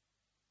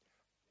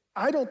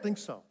 I don't think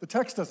so. The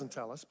text doesn't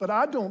tell us, but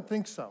I don't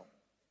think so.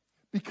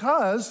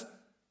 Because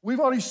we've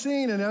already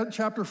seen in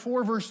chapter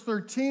 4, verse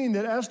 13,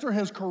 that Esther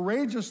has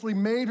courageously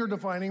made her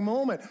defining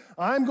moment.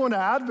 I'm going to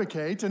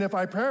advocate, and if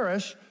I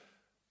perish,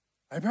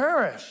 I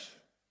perish.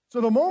 So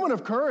the moment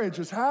of courage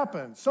has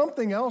happened.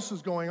 Something else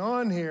is going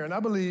on here, and I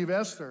believe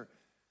Esther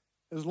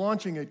is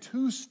launching a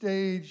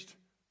two-staged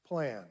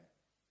plan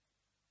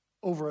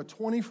over a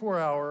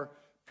 24-hour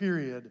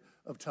period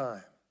of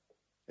time.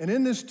 And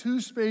in this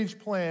two-stage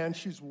plan,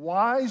 she's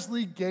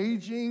wisely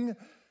gauging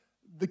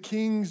the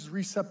king's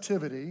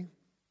receptivity,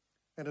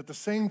 and at the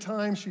same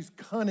time, she's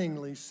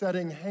cunningly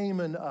setting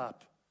Haman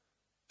up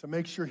to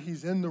make sure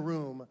he's in the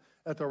room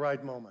at the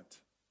right moment.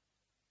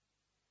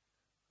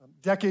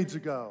 Decades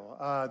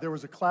ago, there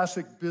was a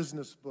classic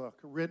business book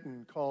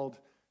written called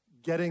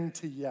Getting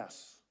to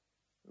Yes.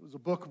 It was a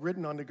book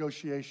written on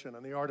negotiation,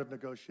 on the art of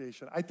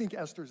negotiation. I think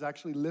Esther's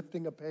actually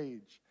lifting a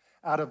page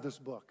out of this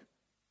book.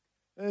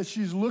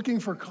 She's looking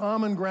for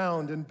common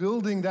ground and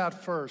building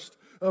that first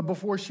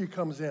before she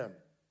comes in.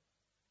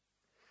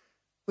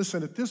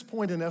 Listen, at this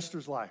point in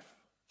Esther's life,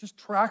 just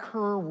track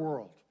her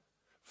world.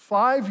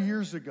 5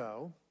 years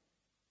ago,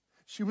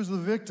 she was the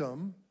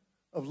victim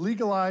of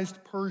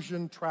legalized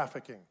Persian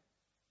trafficking.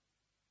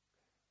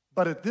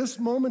 But at this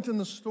moment in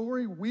the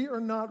story, we are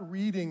not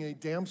reading a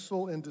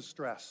damsel in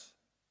distress.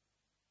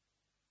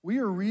 We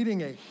are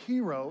reading a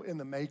hero in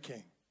the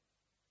making.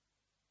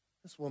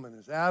 This woman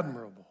is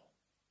admirable.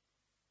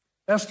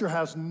 Esther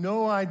has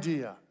no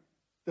idea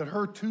that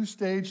her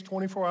two-stage,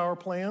 24-hour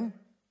plan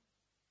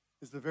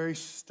is the very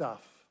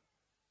stuff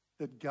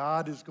that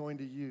God is going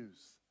to use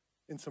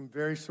in some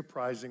very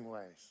surprising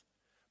ways.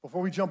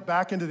 Before we jump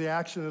back into the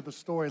action of the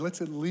story,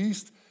 let's at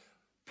least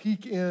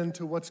peek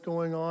into what's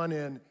going on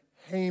in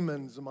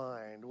Haman's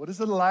mind. What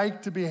is it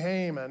like to be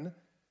Haman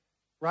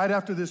right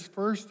after this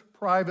first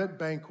private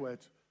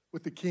banquet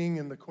with the king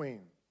and the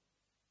queen?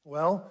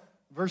 Well,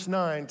 verse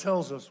 9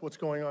 tells us what's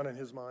going on in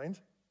his mind.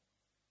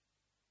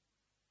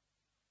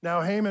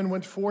 Now Haman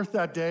went forth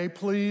that day,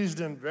 pleased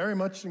and very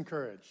much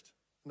encouraged.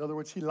 In other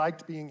words, he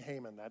liked being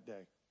Haman that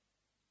day.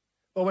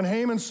 But when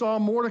Haman saw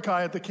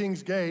Mordecai at the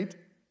king's gate,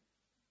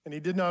 and he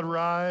did not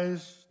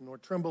rise nor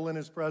tremble in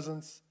his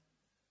presence,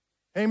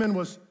 Haman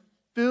was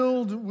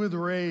filled with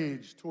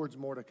rage towards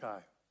Mordecai.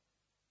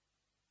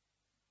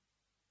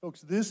 Folks,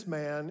 this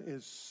man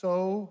is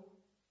so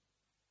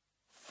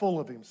full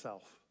of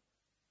himself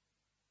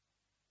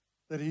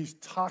that he's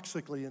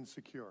toxically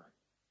insecure.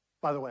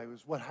 By the way, it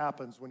was what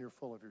happens when you're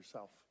full of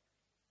yourself.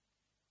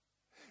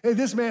 Hey,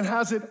 this man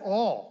has it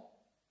all.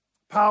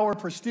 Power,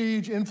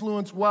 prestige,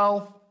 influence,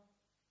 wealth.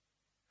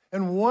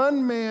 And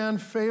one man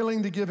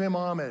failing to give him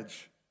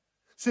homage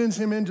sends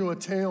him into a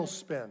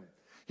tailspin.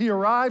 He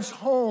arrives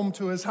home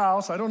to his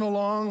house. I don't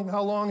know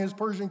how long his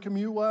Persian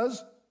commute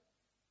was.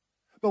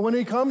 But when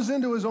he comes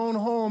into his own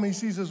home, he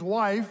sees his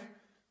wife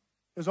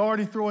is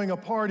already throwing a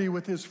party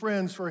with his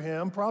friends for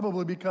him,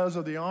 probably because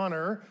of the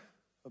honor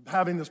of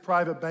having this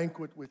private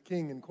banquet with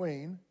king and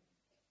queen.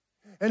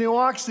 And he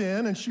walks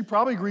in, and she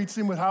probably greets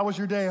him with, "How was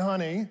your day,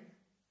 honey?"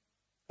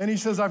 And he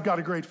says, "I've got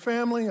a great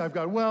family, I've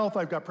got wealth,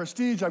 I've got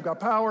prestige, I've got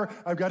power,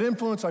 I've got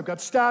influence, I've got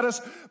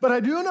status, but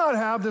I do not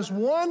have this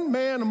one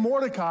man,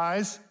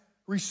 Mordecai's,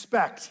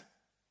 respect.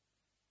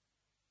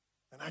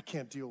 And I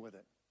can't deal with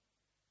it."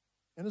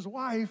 And his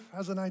wife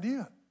has an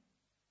idea.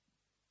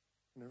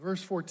 And in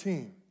verse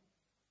 14,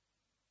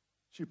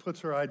 she puts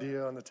her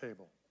idea on the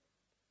table.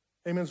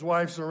 Haman's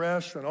wife,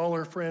 Zeresh, and all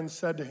her friends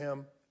said to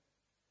him,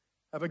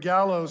 "Have a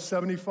gallows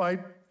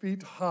 75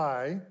 feet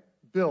high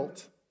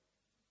built,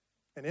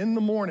 and in the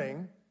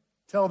morning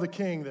tell the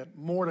king that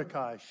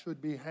Mordecai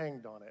should be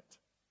hanged on it.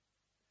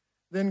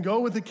 Then go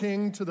with the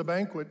king to the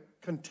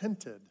banquet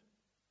contented."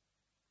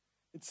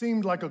 It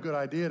seemed like a good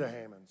idea to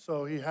Haman,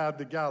 so he had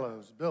the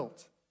gallows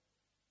built.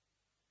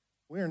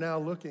 We are now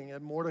looking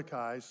at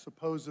Mordecai's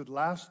supposed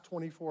last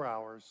 24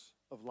 hours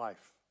of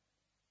life.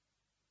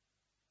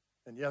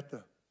 And yet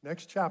the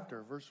next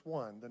chapter, verse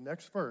 1, the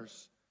next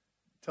verse,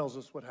 tells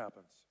us what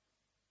happens.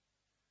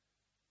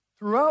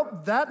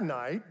 Throughout that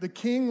night, the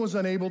king was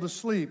unable to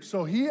sleep,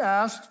 so he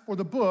asked for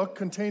the book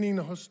containing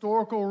the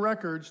historical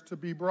records to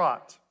be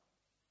brought.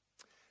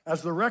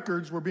 As the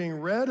records were being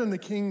read in the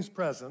king's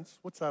presence,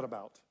 what's that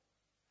about?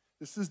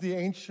 This is the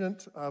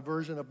ancient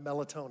version of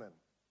melatonin,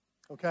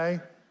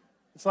 okay?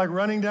 It's like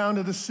running down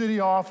to the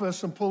city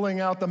office and pulling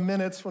out the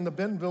minutes from the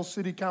Bentonville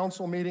City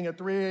Council meeting at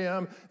 3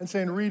 a.m. and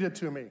saying, "Read it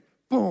to me."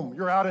 Boom,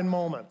 you're out in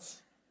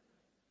moments.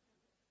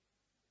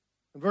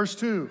 In verse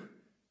 2,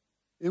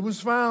 it was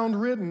found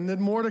written that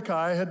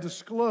Mordecai had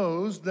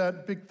disclosed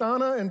that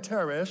Bigthana and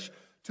Teresh,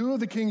 two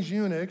of the king's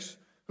eunuchs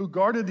who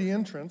guarded the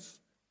entrance,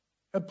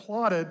 had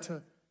plotted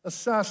to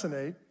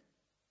assassinate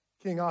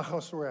King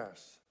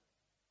Ahasuerus.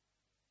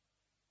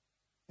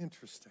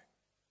 Interesting.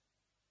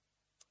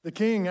 The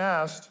king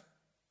asked,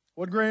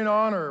 what great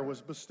honor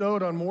was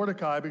bestowed on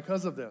Mordecai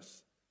because of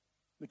this?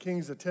 The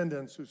king's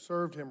attendants who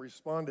served him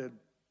responded,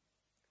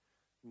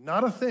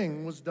 not a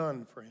thing was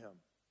done for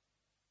him.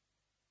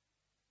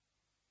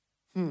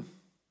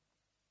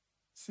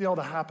 See all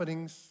the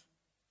happenings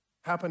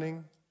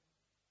happening?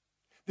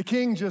 The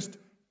king just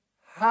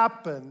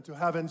happened to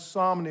have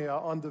insomnia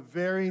on the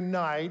very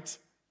night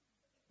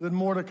that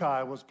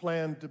Mordecai was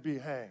planned to be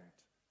hanged.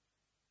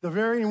 The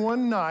very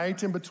one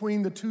night in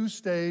between the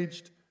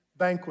two-staged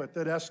banquet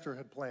that Esther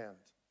had planned.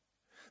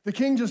 The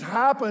king just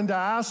happened to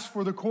ask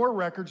for the court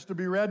records to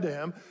be read to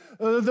him.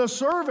 The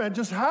servant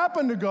just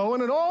happened to go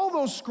and in all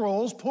those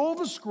scrolls, pull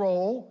the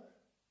scroll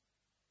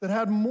that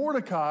had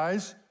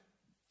Mordecai's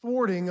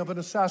thwarting of an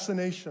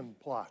assassination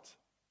plot.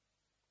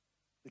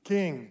 The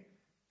king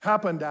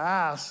happened to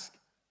ask,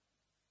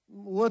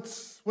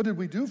 what did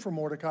we do for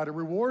Mordecai to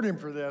reward him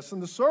for this?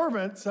 And the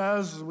servant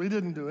says, we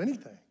didn't do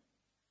anything.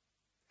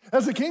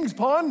 As the king's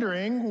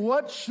pondering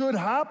what should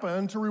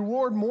happen to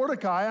reward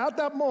Mordecai, at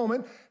that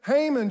moment,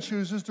 Haman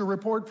chooses to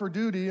report for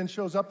duty and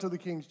shows up to the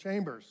king's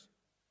chambers.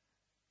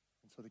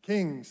 And so the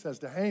king says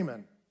to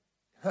Haman,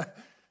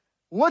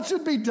 what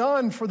should be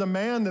done for the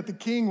man that the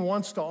king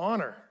wants to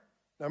honor?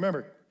 Now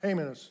remember,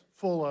 Haman is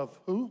full of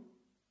who?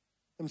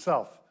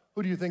 Himself.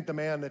 Who do you think the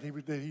man that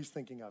he's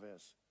thinking of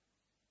is?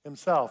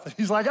 Himself. And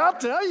he's like, I'll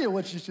tell you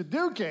what you should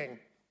do, king.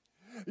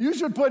 You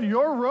should put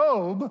your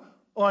robe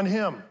on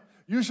him.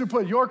 You should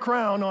put your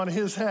crown on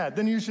his head.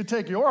 Then you should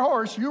take your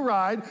horse, you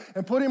ride,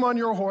 and put him on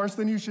your horse.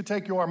 Then you should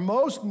take your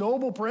most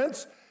noble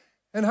prince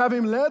and have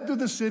him led through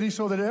the city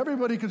so that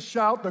everybody could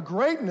shout the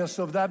greatness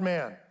of that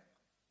man.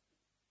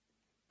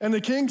 And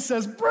the king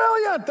says,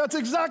 brilliant! That's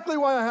exactly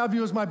why I have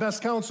you as my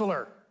best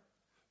counselor.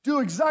 Do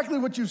exactly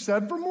what you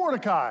said for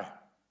Mordecai.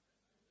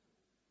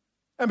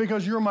 And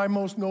because you're my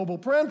most noble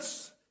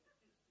prince,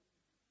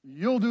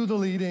 you'll do the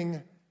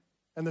leading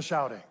and the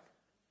shouting.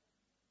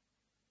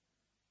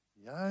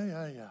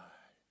 Yeah.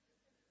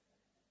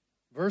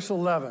 Verse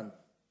 11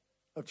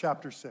 of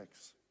chapter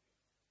 6.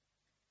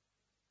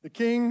 The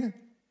king,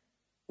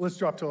 let's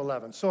drop to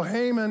 11. So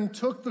Haman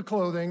took the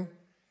clothing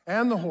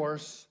and the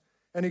horse,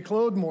 and he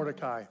clothed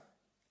Mordecai.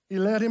 He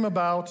led him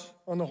about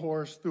on the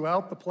horse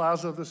throughout the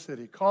plaza of the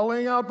city,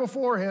 calling out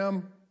before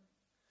him,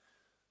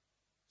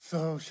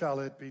 so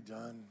shall it be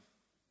done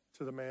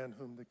to the man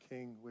whom the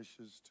king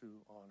wishes to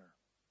honor.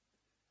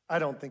 I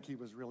don't think he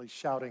was really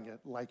shouting it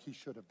like he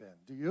should have been.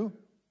 Do you?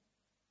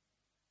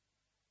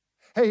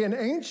 Hey, in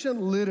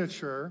ancient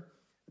literature,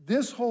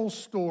 this whole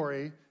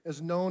story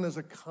is known as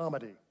a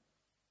comedy.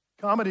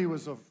 Comedy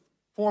was a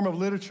form of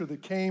literature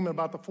that came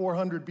about the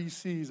 400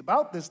 BCs,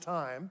 about this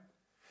time.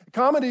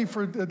 Comedy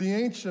for the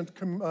ancient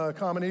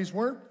comedies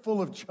weren't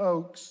full of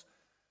jokes.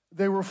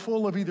 They were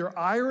full of either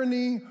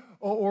irony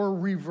or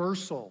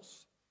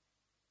reversals.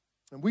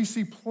 And we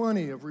see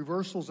plenty of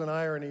reversals and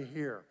irony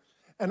here.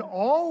 And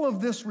all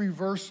of this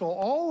reversal,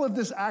 all of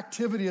this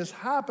activity is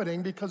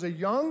happening because a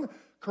young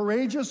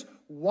courageous,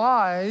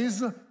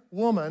 wise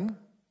woman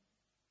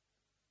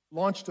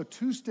launched a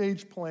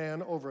 2-stage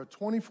plan over a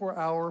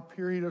 24-hour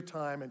period of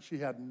time, and she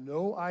had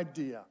no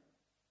idea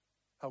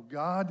how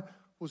God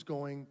was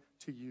going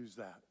to use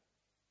that.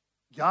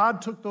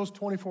 God took those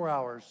 24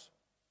 hours,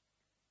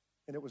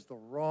 and it was the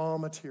raw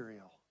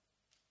material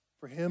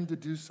for him to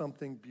do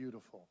something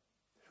beautiful.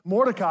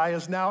 Mordecai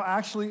is now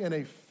actually in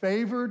a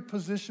favored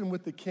position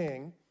with the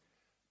king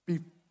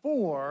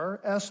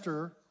before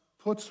Esther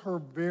puts her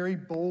very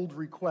bold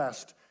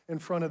request in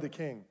front of the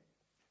king.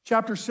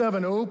 Chapter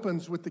 7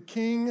 opens with the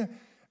king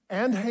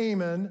and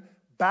Haman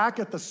back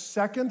at the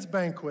second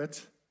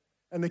banquet,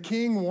 and the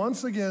king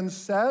once again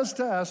says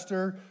to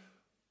Esther,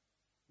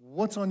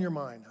 "What's on your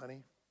mind,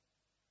 honey?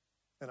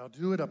 And I'll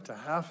do it up to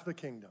half the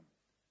kingdom."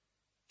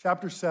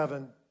 Chapter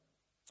 7,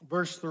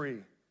 verse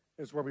 3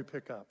 is where we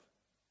pick up.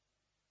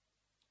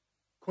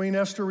 Queen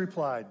Esther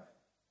replied,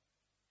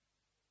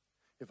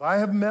 "If I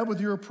have met with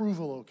your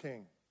approval, O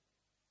king,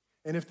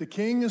 and if the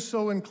king is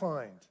so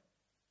inclined,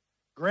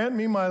 grant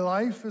me my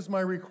life as my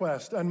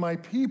request and my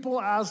people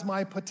as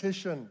my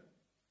petition.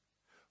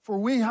 For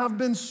we have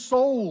been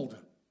sold,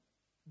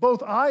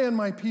 both I and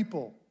my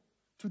people,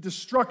 to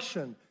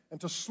destruction and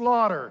to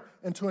slaughter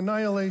and to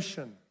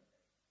annihilation.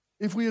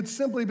 If we had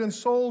simply been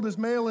sold as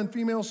male and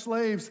female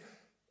slaves,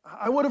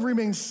 I would have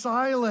remained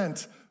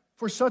silent,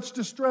 for such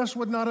distress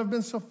would not have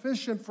been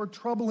sufficient for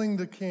troubling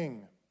the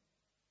king."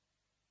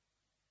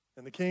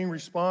 And the king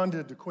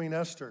responded to Queen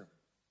Esther,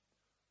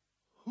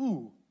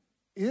 "Who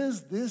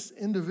is this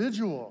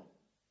individual?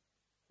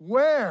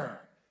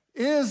 Where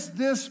is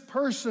this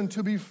person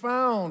to be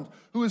found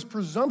who is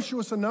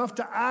presumptuous enough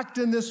to act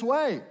in this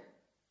way?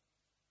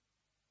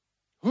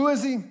 Who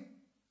is he?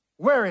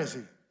 Where is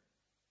he?"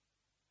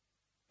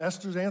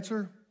 Esther's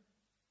answer,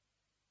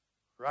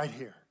 right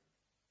here.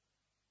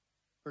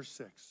 Verse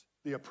 6,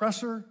 "The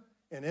oppressor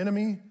and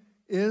enemy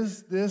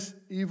is this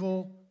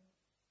evil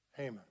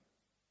Haman."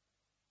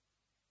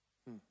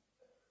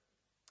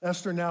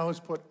 Esther now has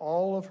put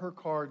all of her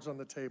cards on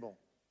the table.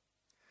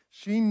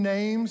 She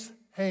names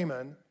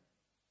Haman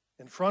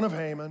in front of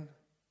Haman,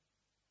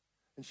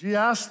 and she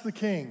asks the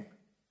king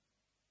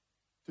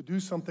to do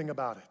something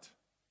about it,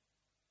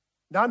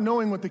 not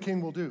knowing what the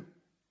king will do.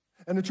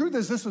 And the truth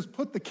is, this has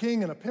put the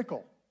king in a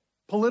pickle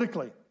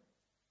politically.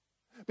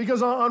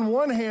 Because on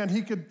one hand,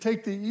 he could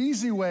take the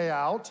easy way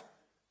out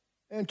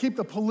and keep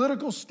the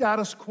political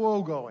status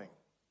quo going,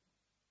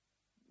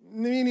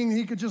 meaning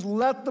he could just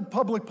let the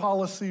public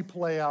policy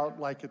play out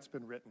like it's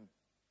been written.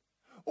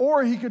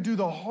 Or he could do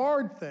the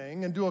hard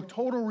thing and do a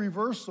total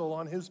reversal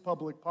on his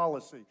public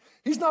policy.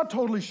 He's not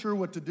totally sure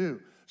what to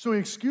do. So he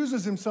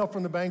excuses himself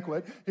from the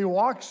banquet. He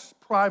walks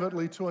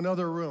privately to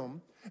another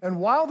room. And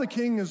while the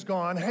king is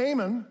gone,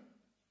 Haman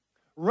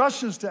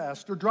rushes to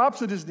Esther,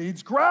 drops at his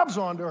knees, grabs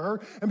onto her,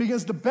 and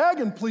begins to beg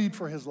and plead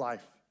for his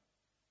life.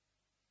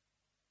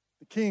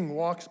 The king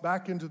walks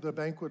back into the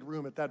banquet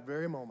room at that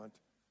very moment,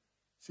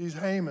 sees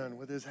Haman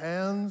with his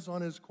hands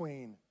on his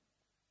queen,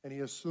 and he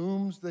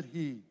assumes that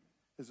he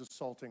is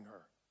assaulting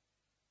her.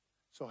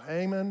 So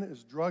Haman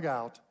is drug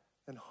out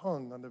and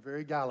hung on the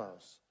very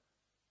gallows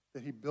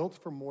that he built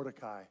for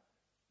Mordecai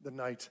the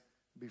night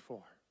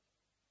before.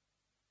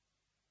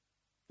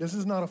 This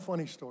is not a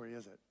funny story,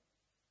 is it?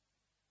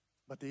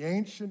 But the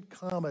ancient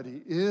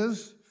comedy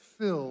is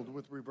filled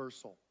with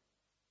reversal,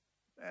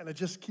 and it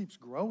just keeps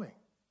growing.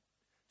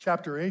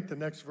 Chapter 8, the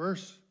next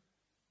verse.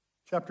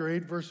 Chapter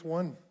 8, verse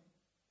 1.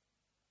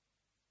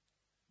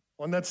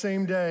 "On that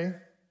same day,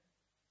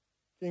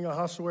 King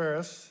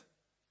Ahasuerus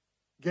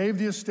gave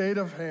the estate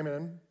of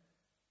Haman,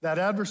 that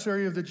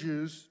adversary of the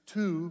Jews,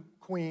 to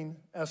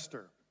Queen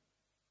Esther.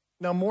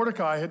 Now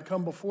Mordecai had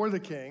come before the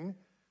king,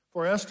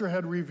 for Esther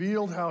had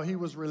revealed how he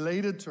was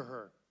related to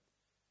her.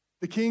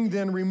 The king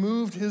then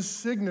removed his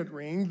signet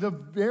ring, the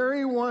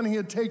very one he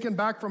had taken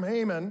back from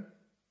Haman,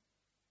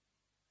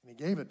 and he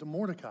gave it to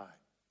Mordecai.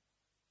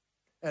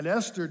 And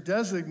Esther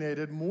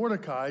designated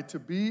Mordecai to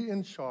be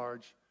in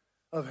charge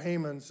of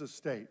Haman's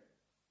estate."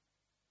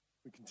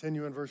 We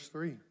continue in verse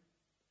 3.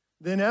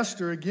 "Then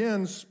Esther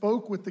again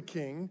spoke with the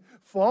king,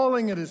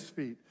 falling at his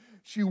feet.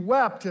 She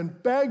wept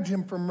and begged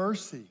him for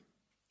mercy.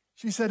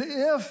 She said,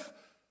 if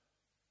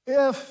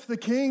the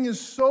king is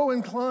so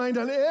inclined,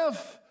 and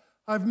if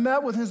I've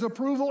met with his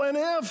approval, and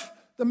if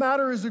the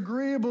matter is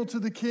agreeable to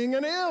the king,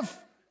 and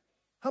if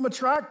I'm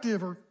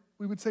attractive, or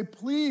we would say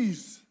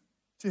pleased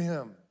to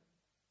him,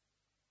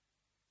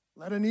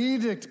 let an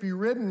edict be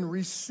written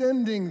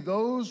rescinding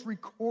those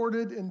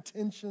recorded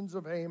intentions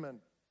of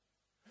Haman.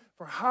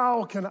 For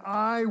how can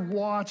I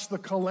watch the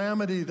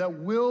calamity that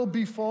will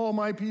befall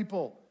my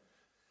people?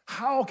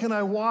 How can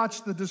I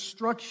watch the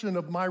destruction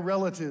of my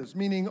relatives,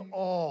 meaning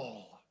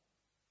all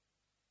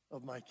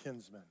of my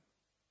kinsmen?"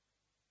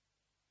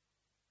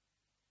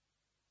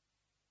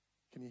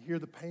 Can you hear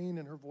the pain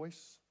in her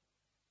voice?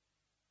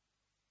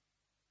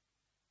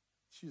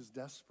 She is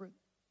desperate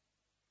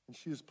and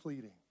she is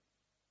pleading.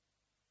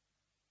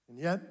 And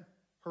yet,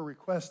 her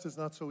request is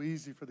not so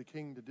easy for the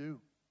king to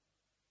do.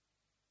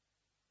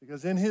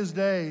 Because in his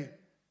day,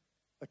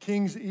 A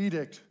king's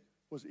edict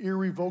was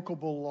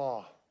irrevocable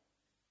law.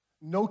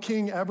 No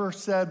king ever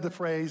said the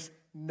phrase,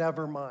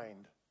 never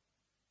mind,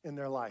 in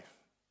their life.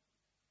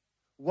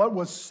 What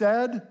was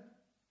said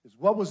is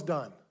what was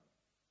done.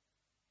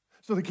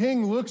 So the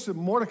king looks at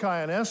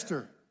Mordecai and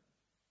Esther.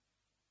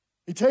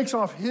 He takes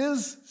off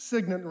his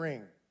signet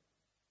ring,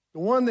 the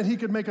one that he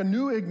could make a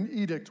new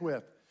edict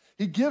with.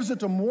 He gives it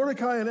to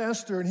Mordecai and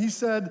Esther, and he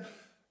said,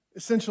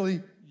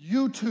 essentially,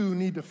 you two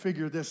need to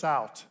figure this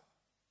out.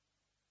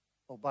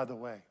 Oh, by the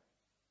way,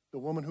 the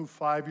woman who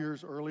 5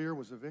 years earlier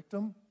was a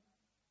victim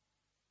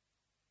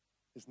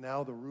is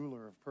now the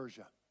ruler of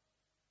Persia.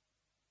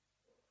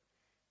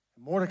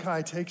 And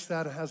Mordecai takes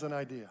that and has an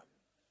idea.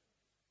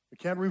 We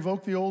can't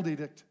revoke the old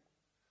edict,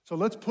 so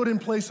let's put in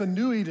place a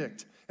new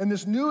edict. And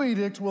this new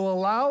edict will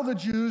allow the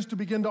Jews to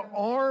begin to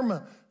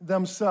arm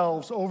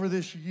themselves over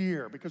this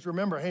year. Because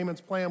remember,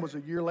 Haman's plan was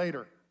a year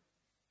later.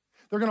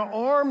 They're going to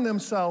arm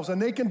themselves,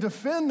 and they can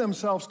defend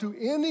themselves to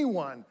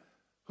anyone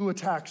who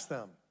attacks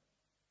them.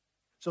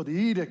 So the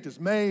edict is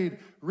made,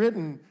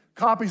 written,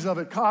 copies of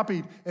it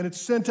copied, and it's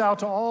sent out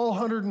to all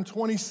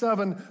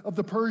 127 of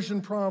the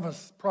Persian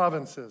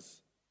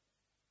provinces.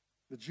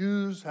 The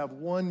Jews have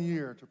 1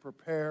 year to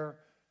prepare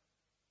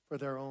for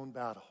their own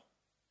battle.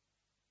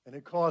 And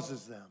it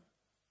causes them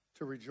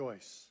to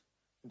rejoice.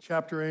 In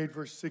chapter 8,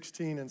 verse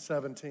 16 and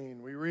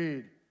 17, we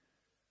read,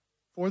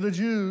 "For the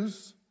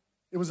Jews,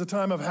 it was a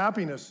time of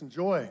happiness and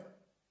joy,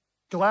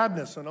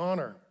 gladness and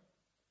honor.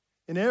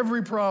 In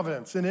every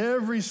province, in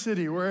every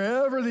city,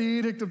 wherever the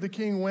edict of the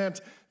king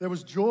went, there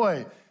was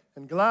joy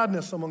and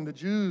gladness among the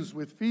Jews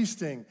with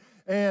feasting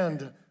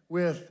and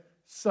with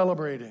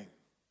celebrating."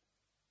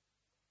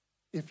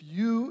 If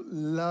you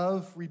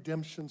love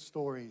redemption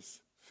stories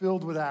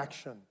filled with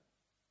action,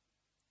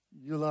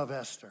 you love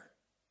Esther.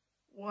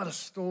 What a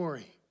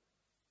story.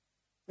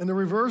 And the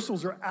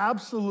reversals are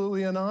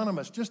absolutely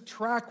anonymous. Just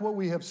track what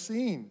we have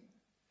seen.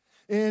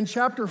 In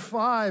chapter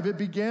 5, it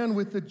began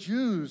with the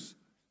Jews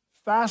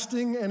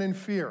fasting and in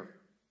fear.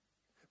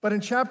 But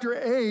in chapter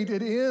 8,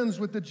 it ends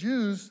with the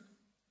Jews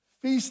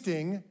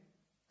feasting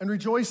and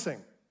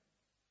rejoicing.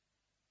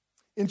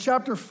 In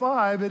chapter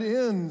 5, it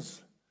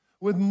ends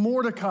with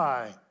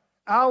Mordecai,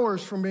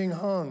 hours from being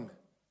hung.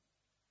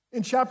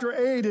 In chapter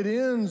 8, it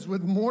ends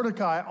with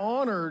Mordecai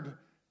honored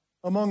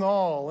among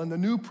all and the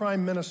new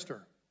prime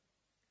minister.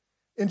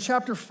 In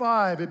chapter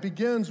 5, it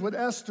begins with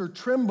Esther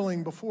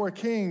trembling before a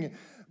king.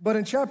 But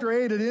in chapter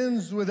 8, it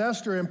ends with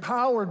Esther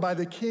empowered by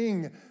the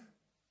king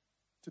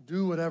to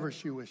do whatever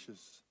she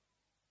wishes.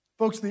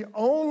 Folks, the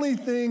only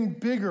thing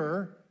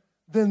bigger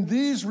than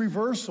these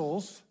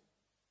reversals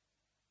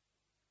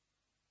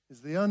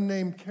is the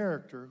unnamed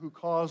character who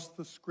caused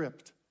the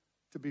script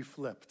to be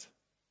flipped.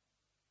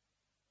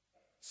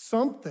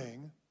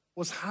 Something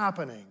was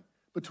happening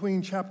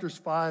between chapters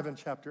 5 and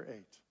chapter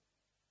 8.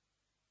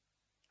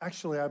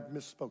 Actually, I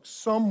misspoke.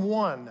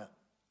 Someone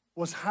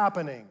was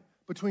happening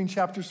between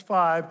chapters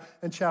 5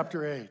 and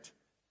chapter 8.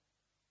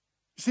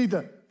 See,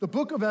 the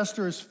book of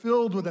Esther is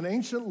filled with an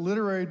ancient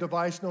literary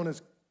device known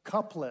as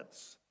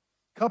couplets.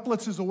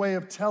 Couplets is a way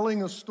of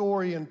telling a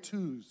story in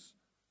twos.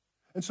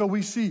 And so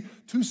we see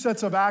two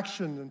sets of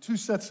action and two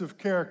sets of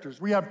characters.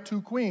 We have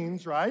two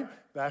queens, right?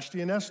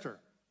 Vashti and Esther.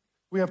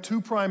 We have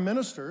two prime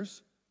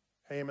ministers,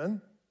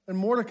 Haman and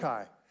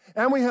Mordecai.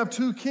 And we have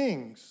two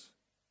kings,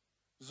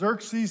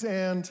 Xerxes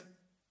and,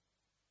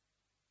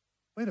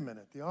 wait a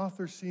minute, the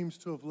author seems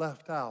to have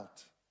left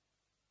out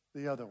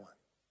the other one.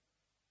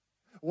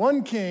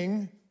 One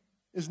king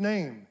is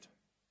named,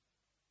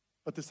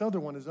 but this other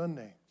one is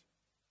unnamed.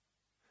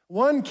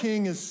 One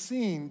king is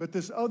seen, but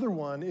this other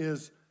one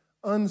is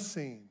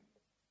unseen.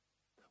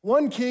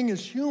 One king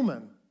is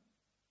human,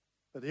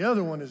 but the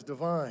other one is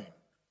divine.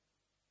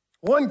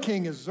 One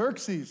king is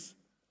Xerxes.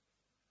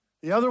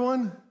 The other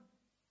one,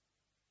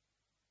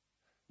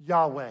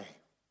 Yahweh,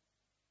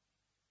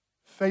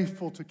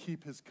 faithful to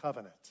keep his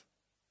covenant.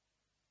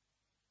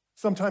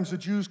 Sometimes the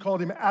Jews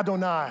called him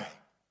Adonai,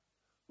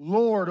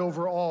 Lord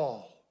over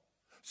all.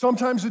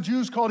 Sometimes the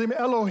Jews called him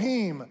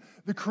Elohim,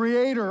 the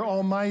Creator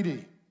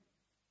Almighty.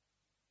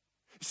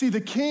 See,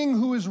 the king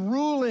who is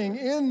ruling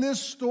in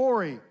this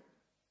story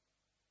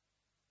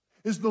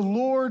is the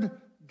Lord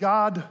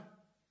God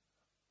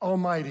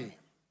Almighty.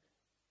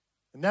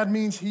 And that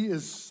means he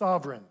is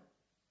sovereign.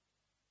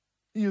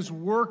 He is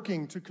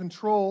working to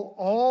control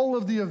all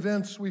of the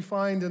events we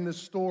find in this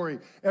story.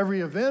 Every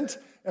event,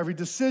 every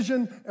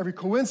decision, every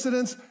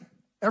coincidence,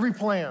 every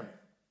plan.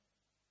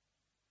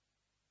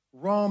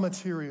 Raw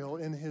material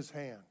in his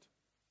hand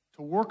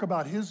to work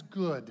about his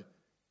good,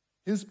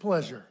 his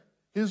pleasure,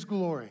 his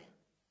glory,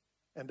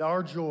 and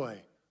our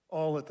joy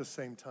all at the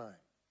same time.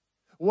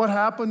 What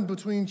happened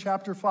between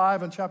chapter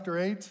 5 and chapter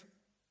 8?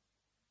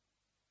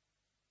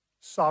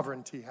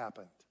 Sovereignty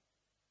happened.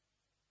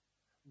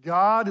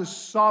 God is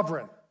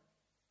sovereign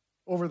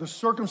over the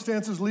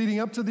circumstances leading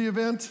up to the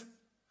event,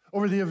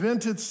 over the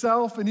event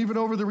itself, and even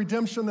over the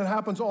redemption that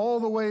happens all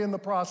the way in the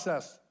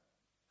process.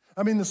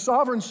 I mean, the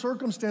sovereign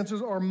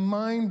circumstances are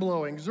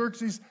mind-blowing.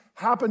 Xerxes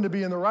happened to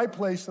be in the right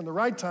place in the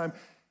right time,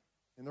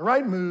 in the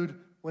right mood,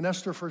 when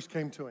Esther first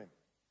came to him.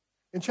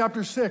 In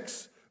chapter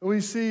 6,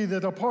 we see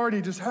that a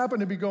party just happened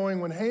to be going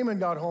when Haman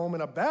got home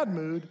in a bad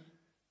mood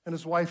and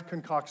his wife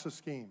concocts a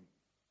scheme.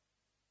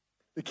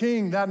 The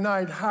king that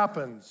night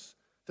happens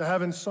to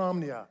have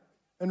insomnia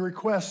and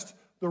request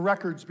the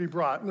records be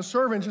brought. And the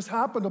servant just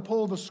happened to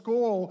pull the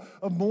scroll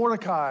of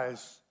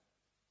Mordecai's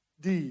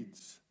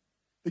deeds.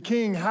 The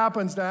king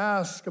happens to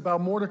ask about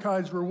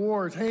Mordecai's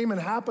rewards. Haman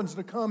happens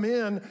to come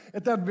in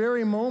at that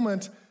very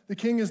moment. The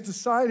king is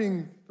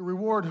deciding the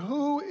reward.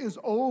 Who is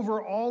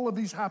over all of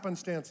these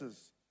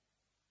happenstances?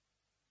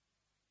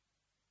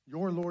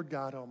 Your Lord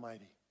God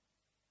Almighty,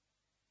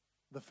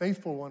 the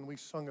faithful one we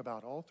sung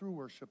about all through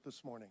worship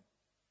this morning.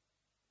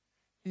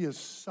 He is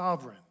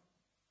sovereign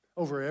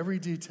over every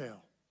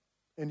detail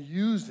and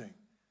using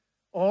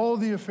all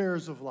the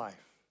affairs of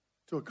life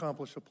to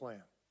accomplish a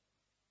plan.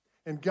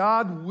 And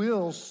God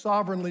will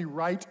sovereignly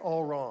right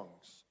all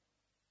wrongs.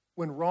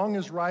 When wrong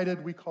is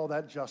righted, we call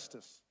that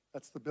justice.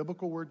 That's the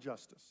biblical word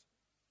justice.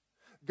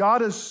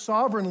 God is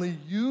sovereignly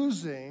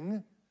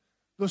using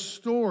the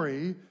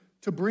story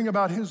to bring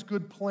about his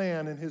good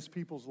plan in his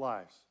people's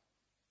lives.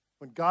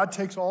 When God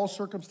takes all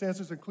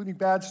circumstances, including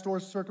bad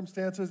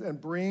circumstances,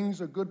 and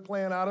brings a good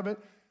plan out of it,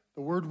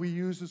 the word we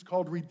use is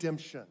called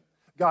redemption.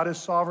 God is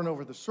sovereign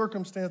over the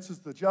circumstances,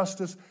 the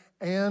justice,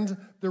 and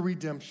the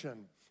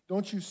redemption.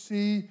 Don't you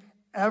see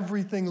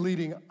everything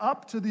leading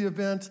up to the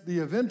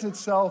event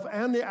itself,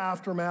 and the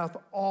aftermath,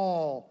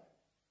 all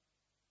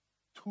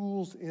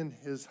tools in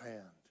his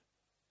hand?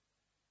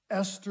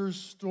 Esther's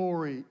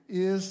story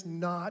is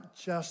not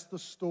just the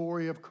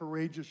story of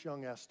courageous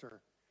young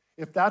Esther.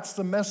 If that's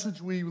the message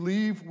we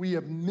leave, we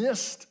have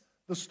missed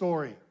the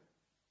story.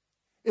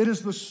 It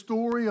is the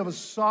story of a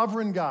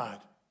sovereign God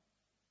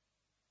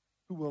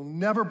who will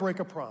never break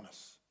a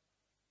promise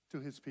to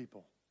his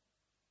people.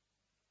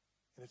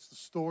 And it's the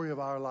story of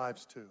our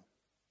lives too.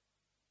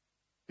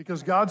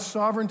 Because God's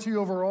sovereignty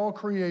over all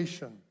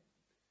creation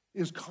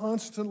is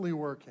constantly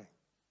working.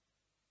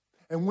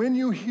 And when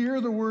you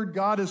hear the word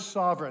God is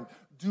sovereign,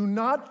 do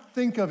not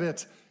think of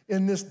it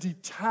in this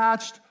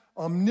detached,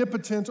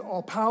 omnipotent,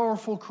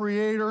 all-powerful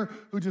creator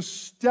who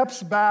just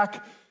steps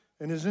back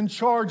and is in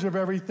charge of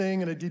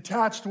everything in a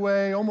detached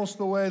way, almost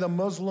the way the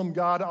Muslim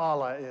God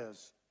Allah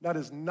is. That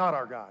is not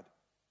our God.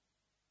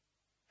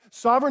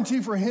 Sovereignty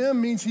for him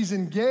means he's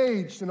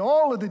engaged in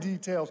all of the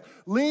details,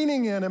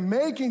 leaning in and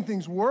making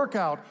things work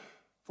out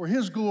for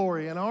his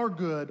glory and our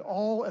good,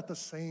 all at the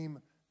same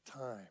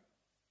time.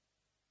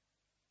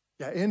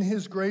 Yeah, in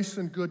his grace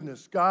and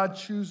goodness, God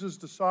chooses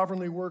to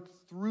sovereignly work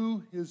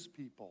through his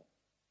people.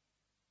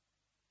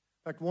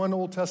 In fact, one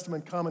Old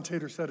Testament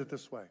commentator said it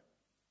this way: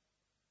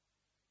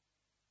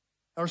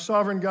 our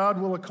sovereign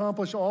God will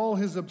accomplish all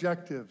his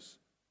objectives,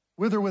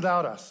 with or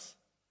without us.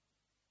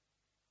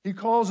 He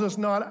calls us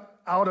not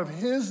out of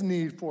his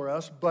need for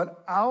us,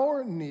 but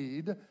our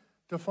need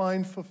to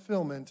find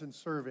fulfillment in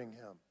serving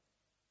him.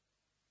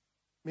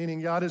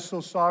 Meaning God is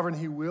so sovereign,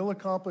 he will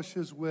accomplish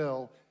his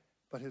will,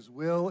 but his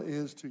will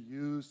is to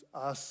use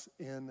us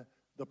in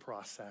the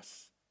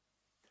process.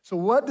 So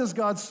what does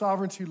God's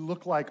sovereignty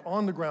look like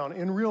on the ground,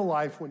 in real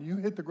life, when you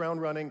hit the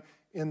ground running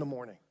in the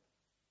morning?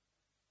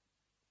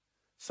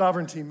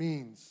 Sovereignty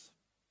means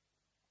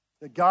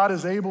that God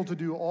is able to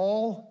do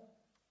all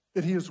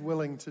that he is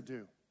willing to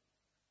do.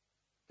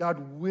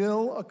 God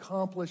will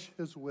accomplish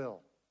his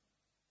will.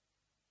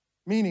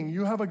 Meaning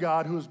you have a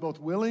God who is both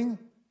willing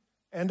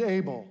and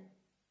able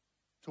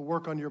to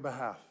work on your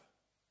behalf.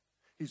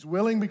 He's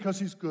willing because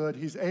he's good.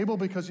 He's able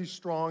because he's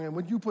strong. And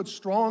when you put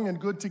strong and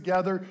good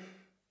together,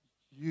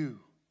 you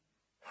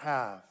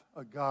have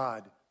a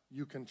God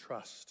you can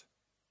trust.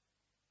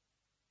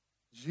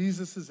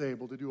 Jesus is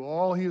able to do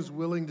all he is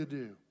willing to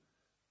do,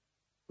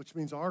 which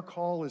means our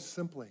call is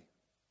simply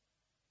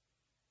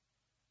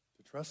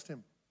to trust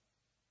him.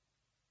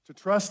 To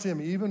trust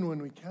him even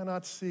when we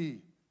cannot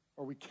see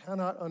or we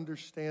cannot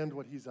understand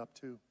what he's up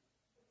to.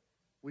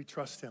 We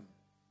trust him.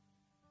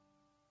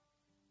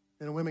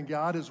 Men and women,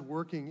 God is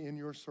working in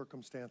your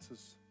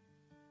circumstances,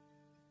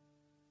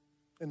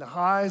 in the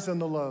highs and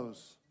the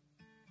lows.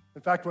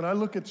 In fact, when I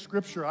look at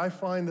Scripture, I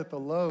find that the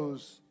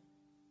lows,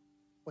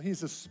 well,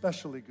 he's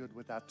especially good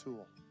with that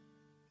tool.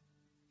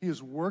 He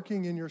is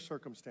working in your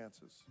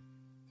circumstances.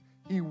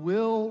 He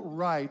will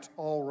right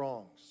all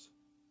wrongs.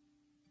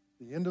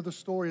 The end of the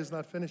story is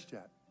not finished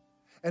yet.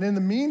 And in the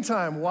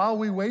meantime, while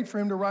we wait for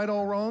him to right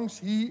all wrongs,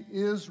 he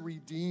is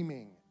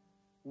redeeming,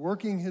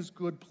 working his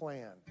good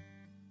plan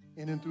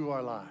in and through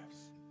our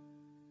lives.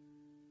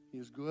 He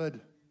is good.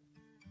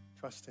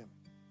 Trust him.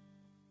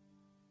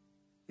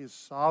 He is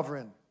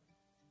sovereign.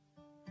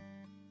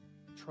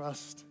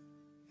 Trust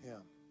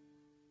him.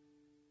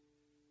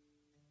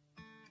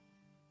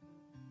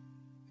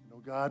 And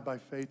oh God, by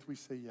faith we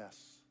say yes.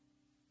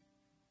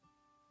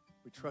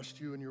 We trust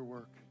you in your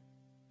work.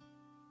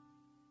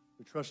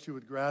 We trust you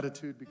with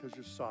gratitude because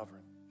you're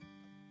sovereign.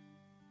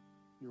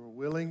 You are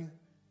willing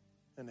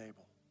and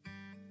able.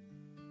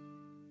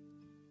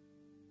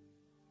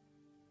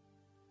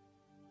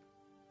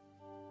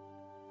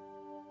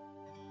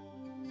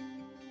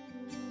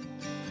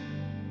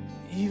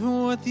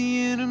 what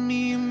the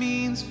enemy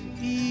means for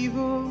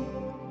evil,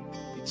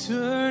 you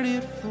turn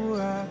it for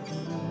our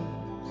good.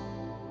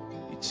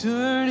 You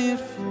turn it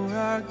for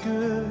our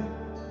good,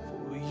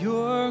 for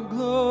your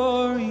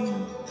glory.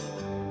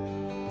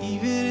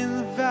 Even in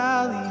the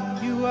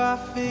valley, you are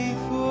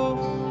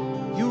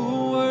faithful.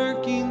 You're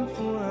working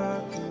for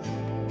our good.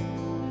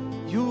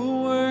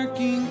 You're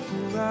working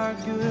for our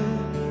good,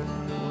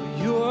 for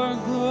your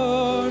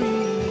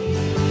glory.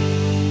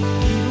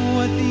 Even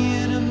what the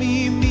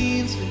enemy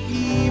means for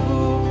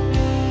evil,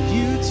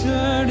 you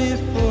turn it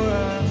for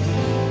our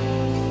good.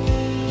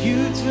 You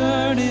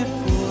turn it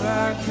for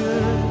our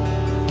good,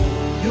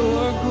 for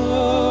your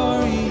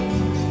glory.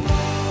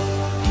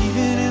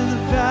 Even in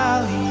the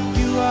valley,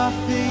 you are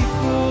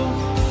faithful.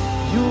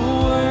 You're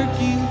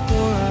working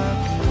for our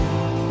good.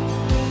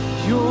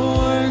 You're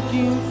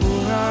working for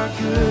our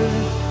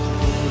good,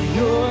 for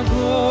your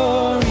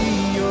glory.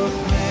 Your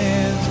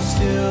plans are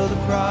still to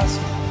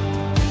prosper.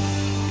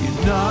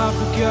 You've not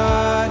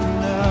forgotten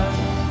us.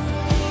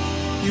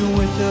 You're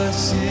with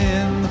us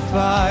in the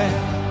fire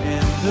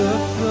and the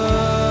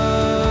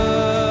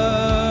flood.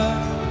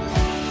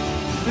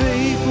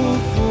 Faithful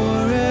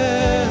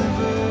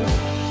forever,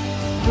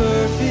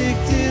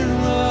 perfect in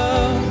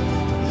love.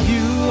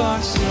 You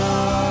are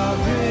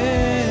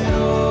sovereign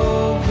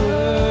over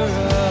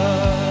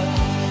us.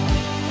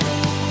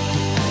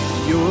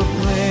 Your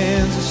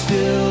plans are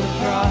still to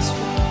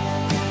prosper.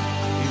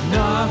 You've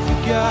not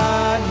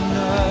forgotten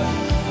us.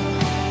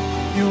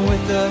 You're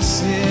with us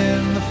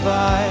in the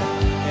fire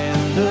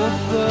and the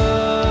flood.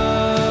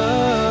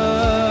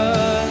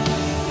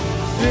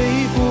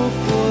 Faithful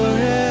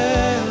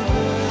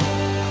forever,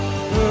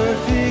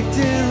 perfect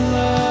in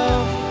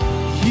love.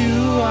 You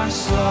are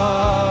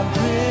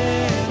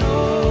sovereign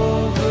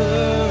over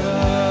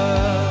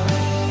us.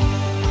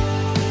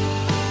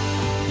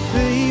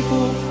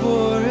 Faithful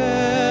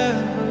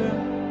forever,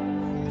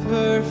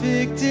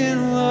 perfect in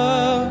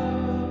love.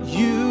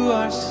 You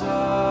are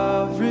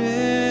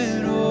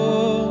sovereign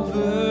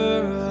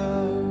over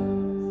us.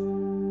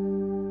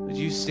 Would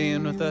you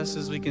stand with us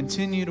as we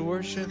continue to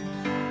worship?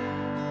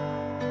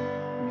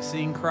 We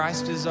sing,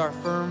 Christ is our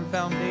firm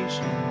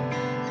foundation.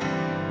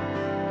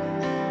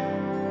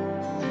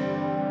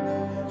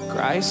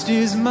 Christ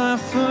is my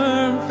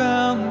firm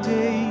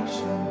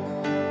foundation,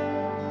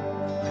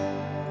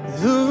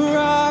 the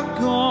rock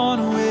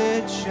on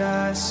which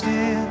I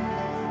stand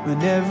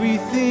when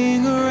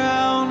everything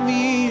around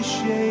me is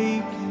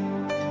shaking.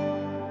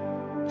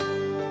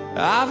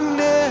 I've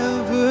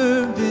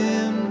never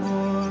been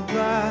more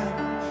glad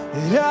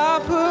that I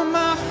put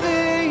my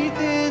faith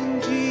in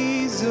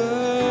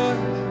Jesus,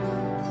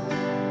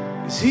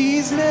 'cause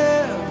He's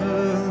never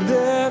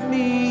let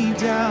me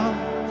down.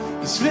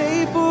 He's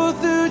faithful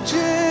through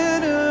generation.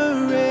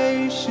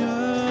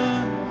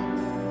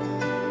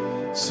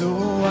 So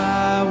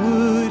why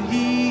would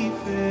He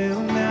fail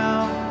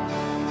now?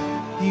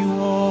 He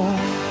won't.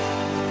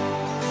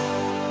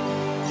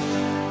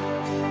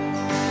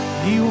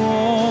 He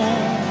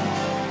won't.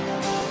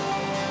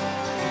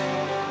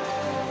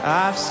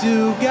 I've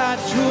still got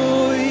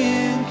joy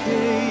in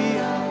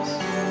chaos.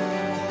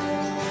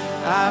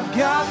 I've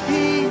got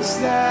peace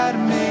that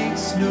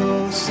makes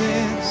no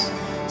sense.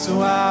 So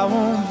I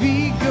won't be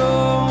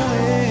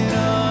going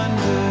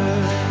under.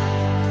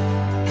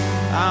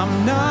 I'm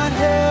not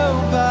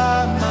held by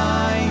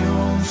my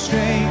own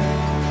strength,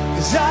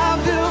 'cause I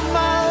built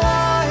my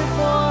life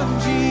on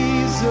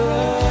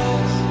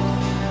Jesus.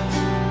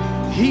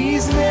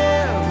 He's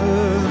never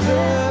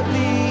let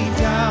me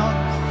down.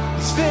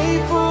 He's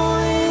faithful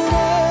in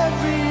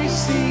every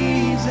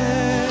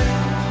season.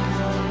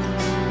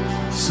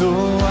 So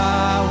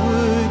why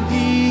would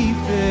He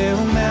fail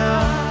now?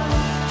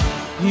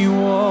 He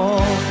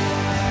won't.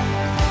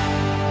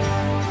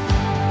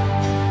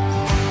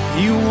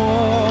 He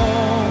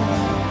won't.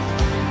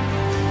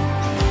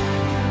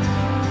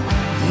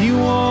 He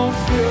won't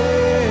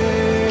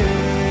fail.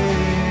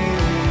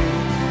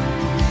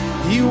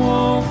 He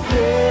won't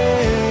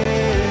fail.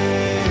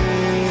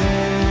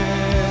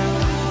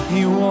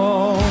 He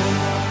won't.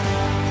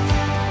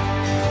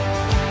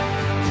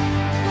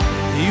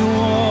 He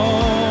won't.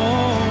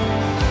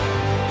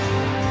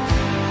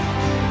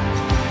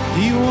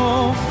 He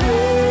won't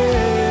fail.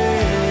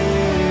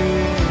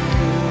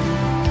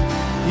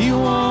 He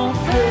won't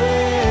fail.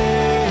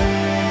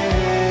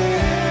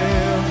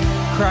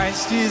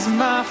 Christ is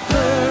my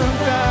firm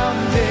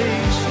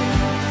foundation,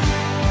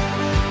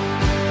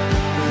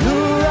 the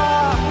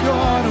rock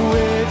on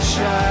which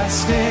I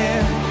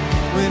stand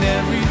when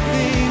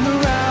everything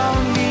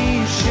around me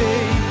is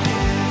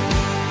shaking.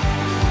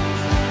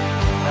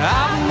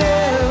 I've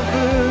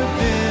never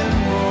been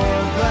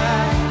more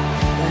glad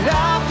that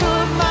I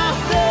put my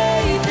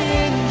faith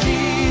in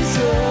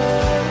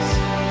Jesus,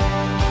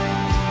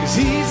 'cause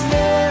He's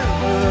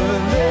never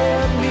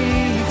let me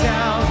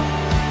down.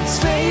 He's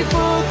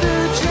faithful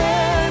through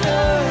generations.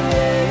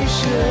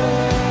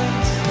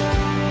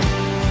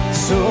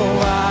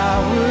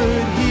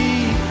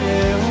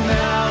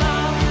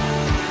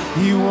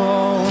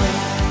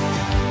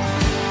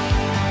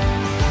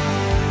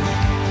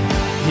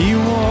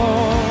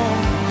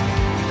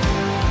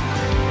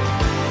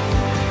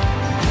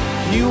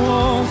 You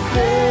won't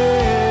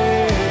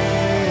fail.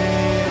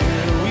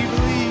 We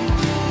believe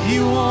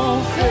you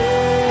won't fail.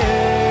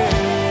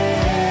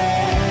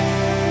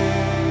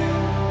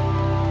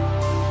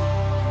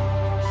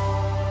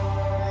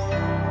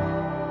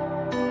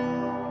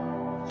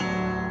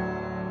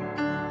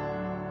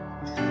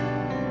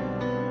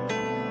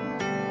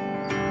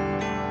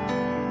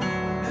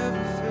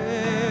 Never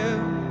fail.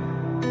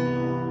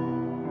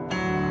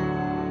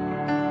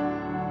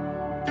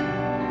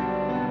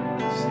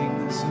 Sing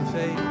this in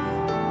faith.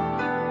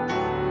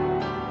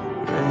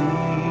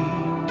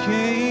 Rain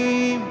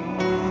came,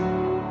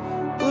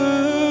 wind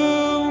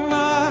blew,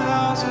 my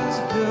house was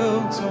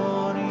built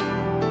on you,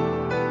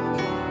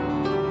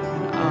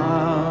 and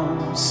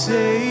I'm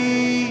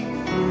safe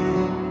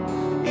with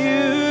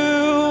you.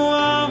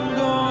 I'm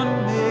gonna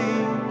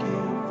make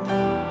it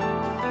through.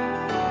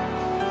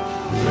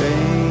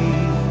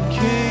 Rain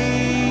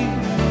came,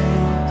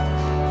 wind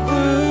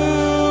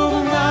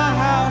blew, my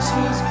house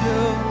was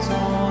built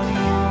on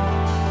you.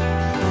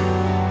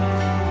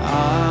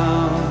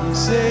 I'm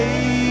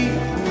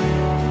safe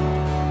with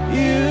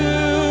you.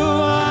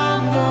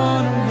 I'm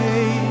gonna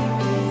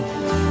make it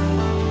through.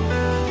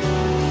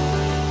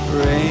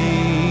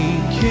 Rain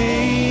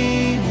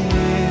came,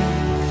 wind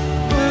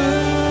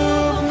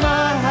blew,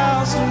 my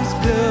house was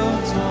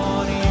built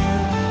on you.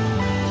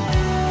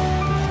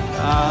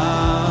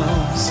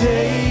 I'm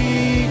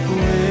safe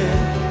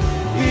with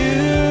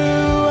you.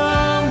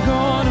 I'm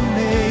gonna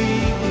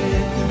make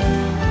it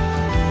through.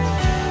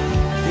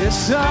 Yes,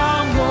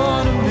 I'm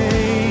gonna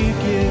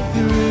make it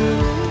through.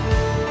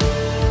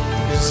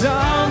 'Cause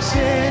I'm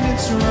standing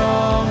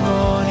strong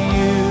on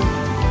you.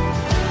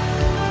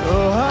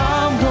 Oh,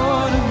 I'm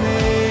gonna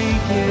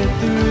make it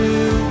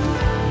through.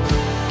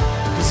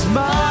 'Cause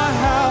my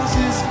house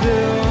is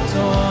built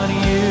on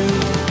you.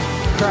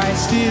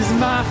 Christ is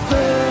my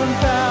firm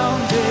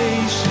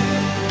foundation,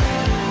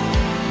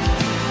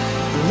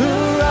 the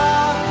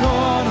rock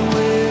on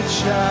which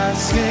I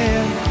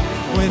stand.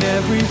 When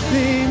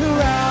everything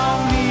around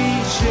me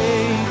is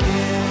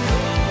shaking,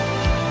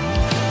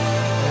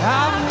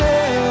 I've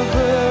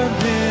never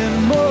been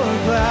more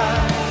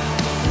glad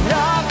that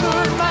I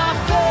put my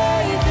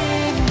faith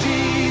in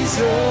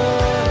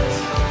Jesus.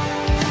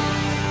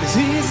 'Cause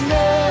he's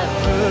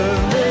never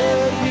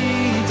let me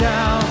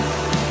down.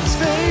 He's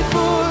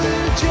faithful to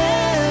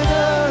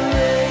generations.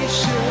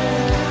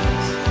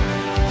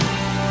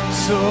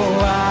 So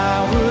why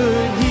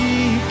would he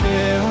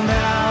fail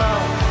now?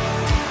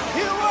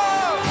 He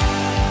won't.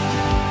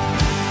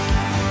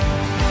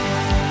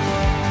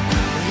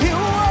 He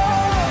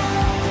won't.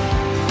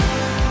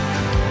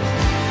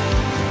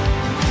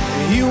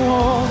 He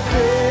won't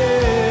fail.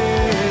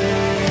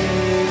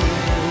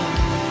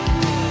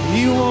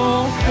 He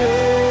won't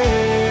fail.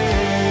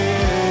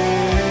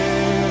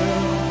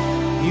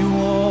 He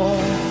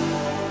won't.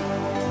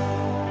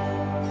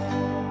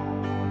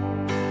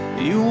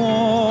 He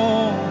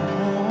won't.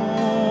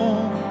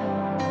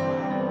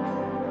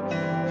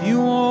 He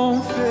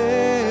won't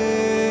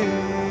fail.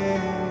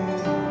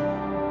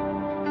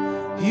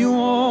 He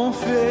won't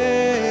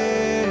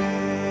fail.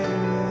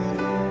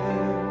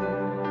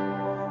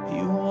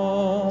 He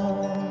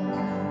won't.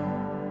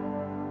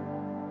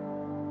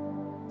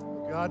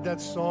 God,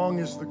 that song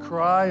is the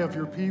cry of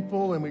your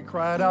people, and we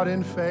cry it out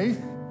in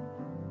faith,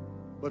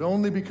 but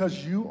only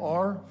because you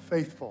are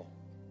faithful.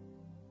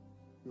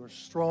 You are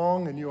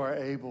strong and you are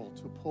able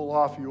to pull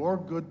off your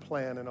good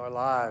plan in our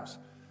lives.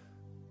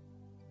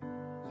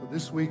 So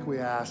this week we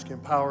ask,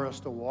 empower us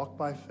to walk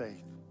by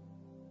faith.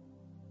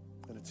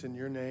 And it's in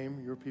your name,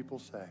 your people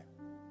say,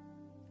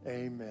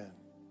 amen.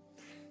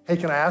 Hey,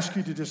 can I ask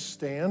you to just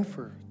stand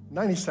for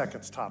 90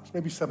 seconds tops,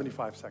 maybe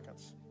 75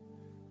 seconds?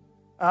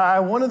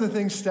 One of the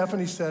things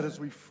Stephanie said as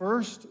we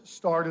first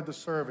started the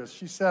service,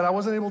 she said, I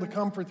wasn't able to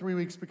come for 3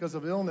 weeks because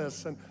of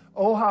illness, and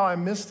oh, how I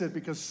missed it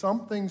because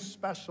something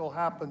special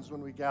happens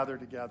when we gather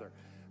together.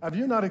 Have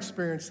you not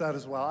experienced that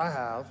as well? I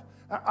have.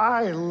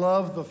 I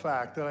love the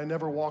fact that I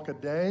never walk a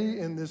day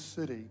in this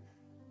city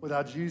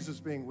without Jesus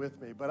being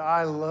with me, but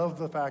I love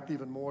the fact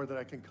even more that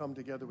I can come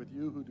together with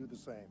you who do the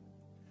same.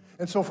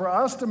 And so for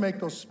us to make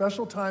those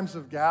special times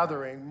of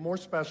gathering more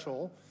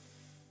special,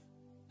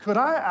 could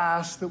I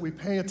ask that we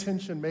pay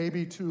attention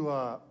maybe to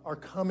our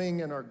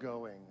coming and our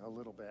going a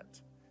little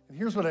bit? And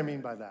here's what I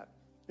mean by that.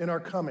 In our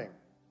coming,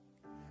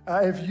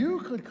 if you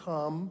could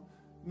come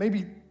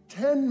maybe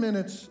 10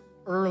 minutes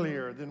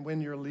earlier than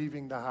when you're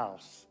leaving the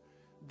house,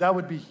 that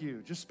would be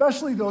huge,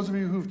 especially those of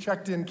you who've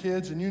checked in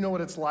kids and you know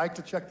what it's like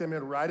to check them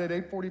in right at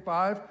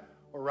 8:45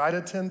 or right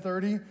at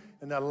 10:30,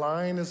 and that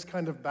line is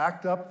kind of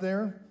backed up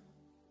there.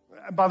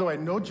 By the way,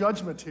 no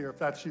judgment here if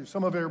that's you.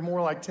 Some of it are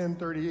more like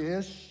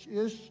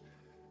 10:30-ish.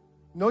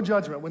 No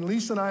judgment. When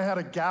Lisa and I had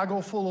a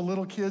gaggle full of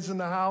little kids in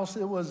the house,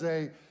 it was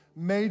a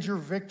major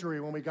victory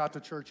when we got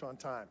to church on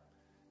time.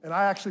 And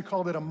I actually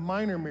called it a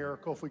minor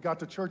miracle if we got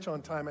to church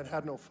on time and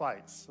had no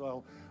fights.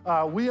 So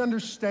we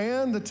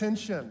understand the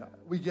tension.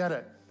 We get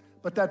it.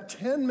 But that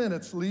 10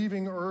 minutes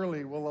leaving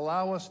early will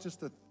allow us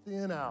just to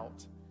thin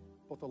out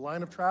both the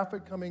line of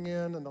traffic coming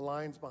in and the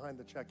lines behind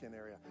the check-in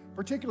area,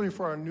 particularly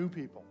for our new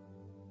people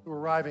who are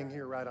arriving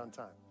here right on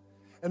time.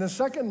 And the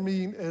second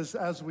mean is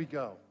as we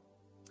go.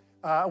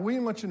 We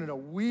want you to know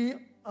we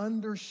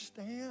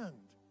understand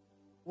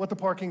what the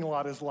parking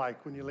lot is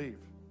like when you leave.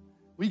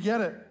 We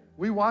get it.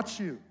 We watch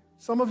you.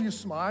 Some of you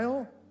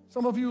smile,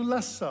 some of you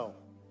less so.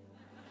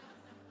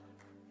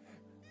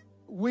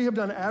 We have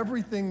done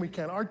everything we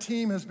can. Our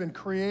team has been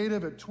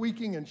creative at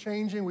tweaking and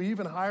changing. We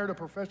even hired a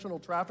professional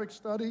traffic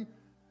study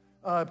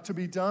to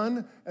be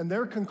done, and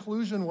their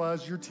conclusion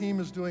was your team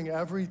is doing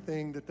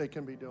everything that they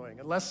can be doing.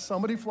 Unless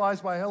somebody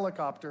flies by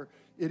helicopter,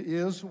 it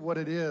is what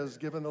it is,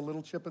 given the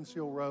little chip and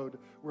seal road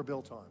we're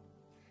built on.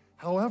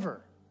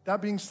 However,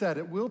 that being said,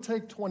 it will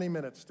take 20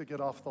 minutes to get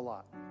off the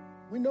lot.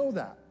 We know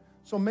that.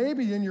 So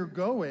maybe in your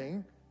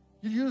going,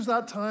 you use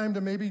that time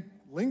to maybe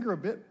linger a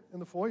bit in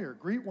the foyer,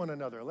 greet one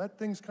another, let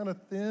things kind of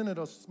thin at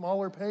a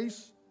smaller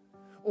pace.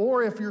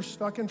 Or if you're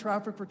stuck in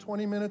traffic for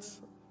 20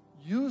 minutes,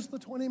 use the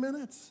 20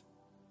 minutes.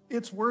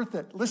 It's worth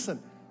it.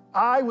 Listen,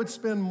 I would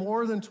spend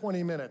more than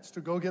 20 minutes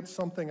to go get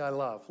something I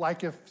love.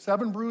 Like if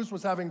Seven Brews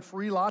was having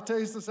free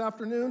lattes this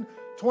afternoon,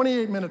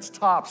 28 minutes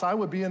tops, I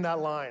would be in that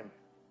line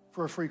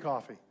for a free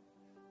coffee.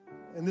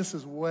 And this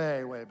is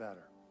way, way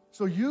better.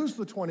 So use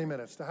the 20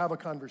 minutes to have a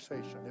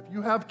conversation. If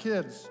you have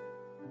kids,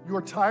 you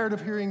are tired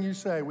of hearing you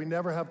say, we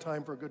never have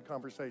time for a good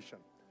conversation.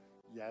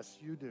 Yes,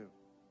 you do.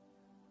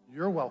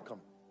 You're welcome.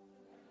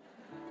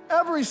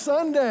 Every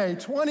Sunday,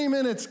 20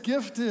 minutes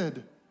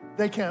gifted.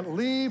 They can't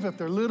leave. If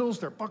they're littles,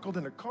 they're buckled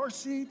into car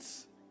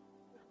seats.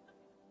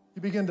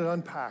 You begin to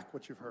unpack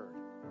what you've heard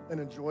and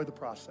enjoy the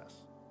process.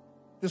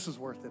 This is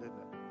worth it, isn't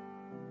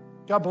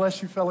it? God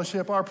bless you,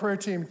 fellowship. Our prayer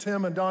team,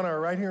 Tim and Donna, are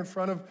right here in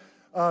front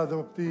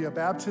of the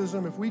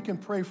baptism. If we can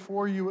pray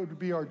for you, it would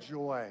be our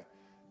joy.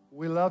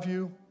 We love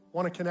you.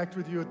 Want to connect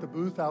with you at the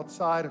booth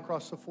outside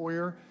across the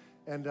foyer,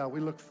 and we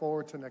look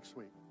forward to next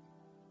week.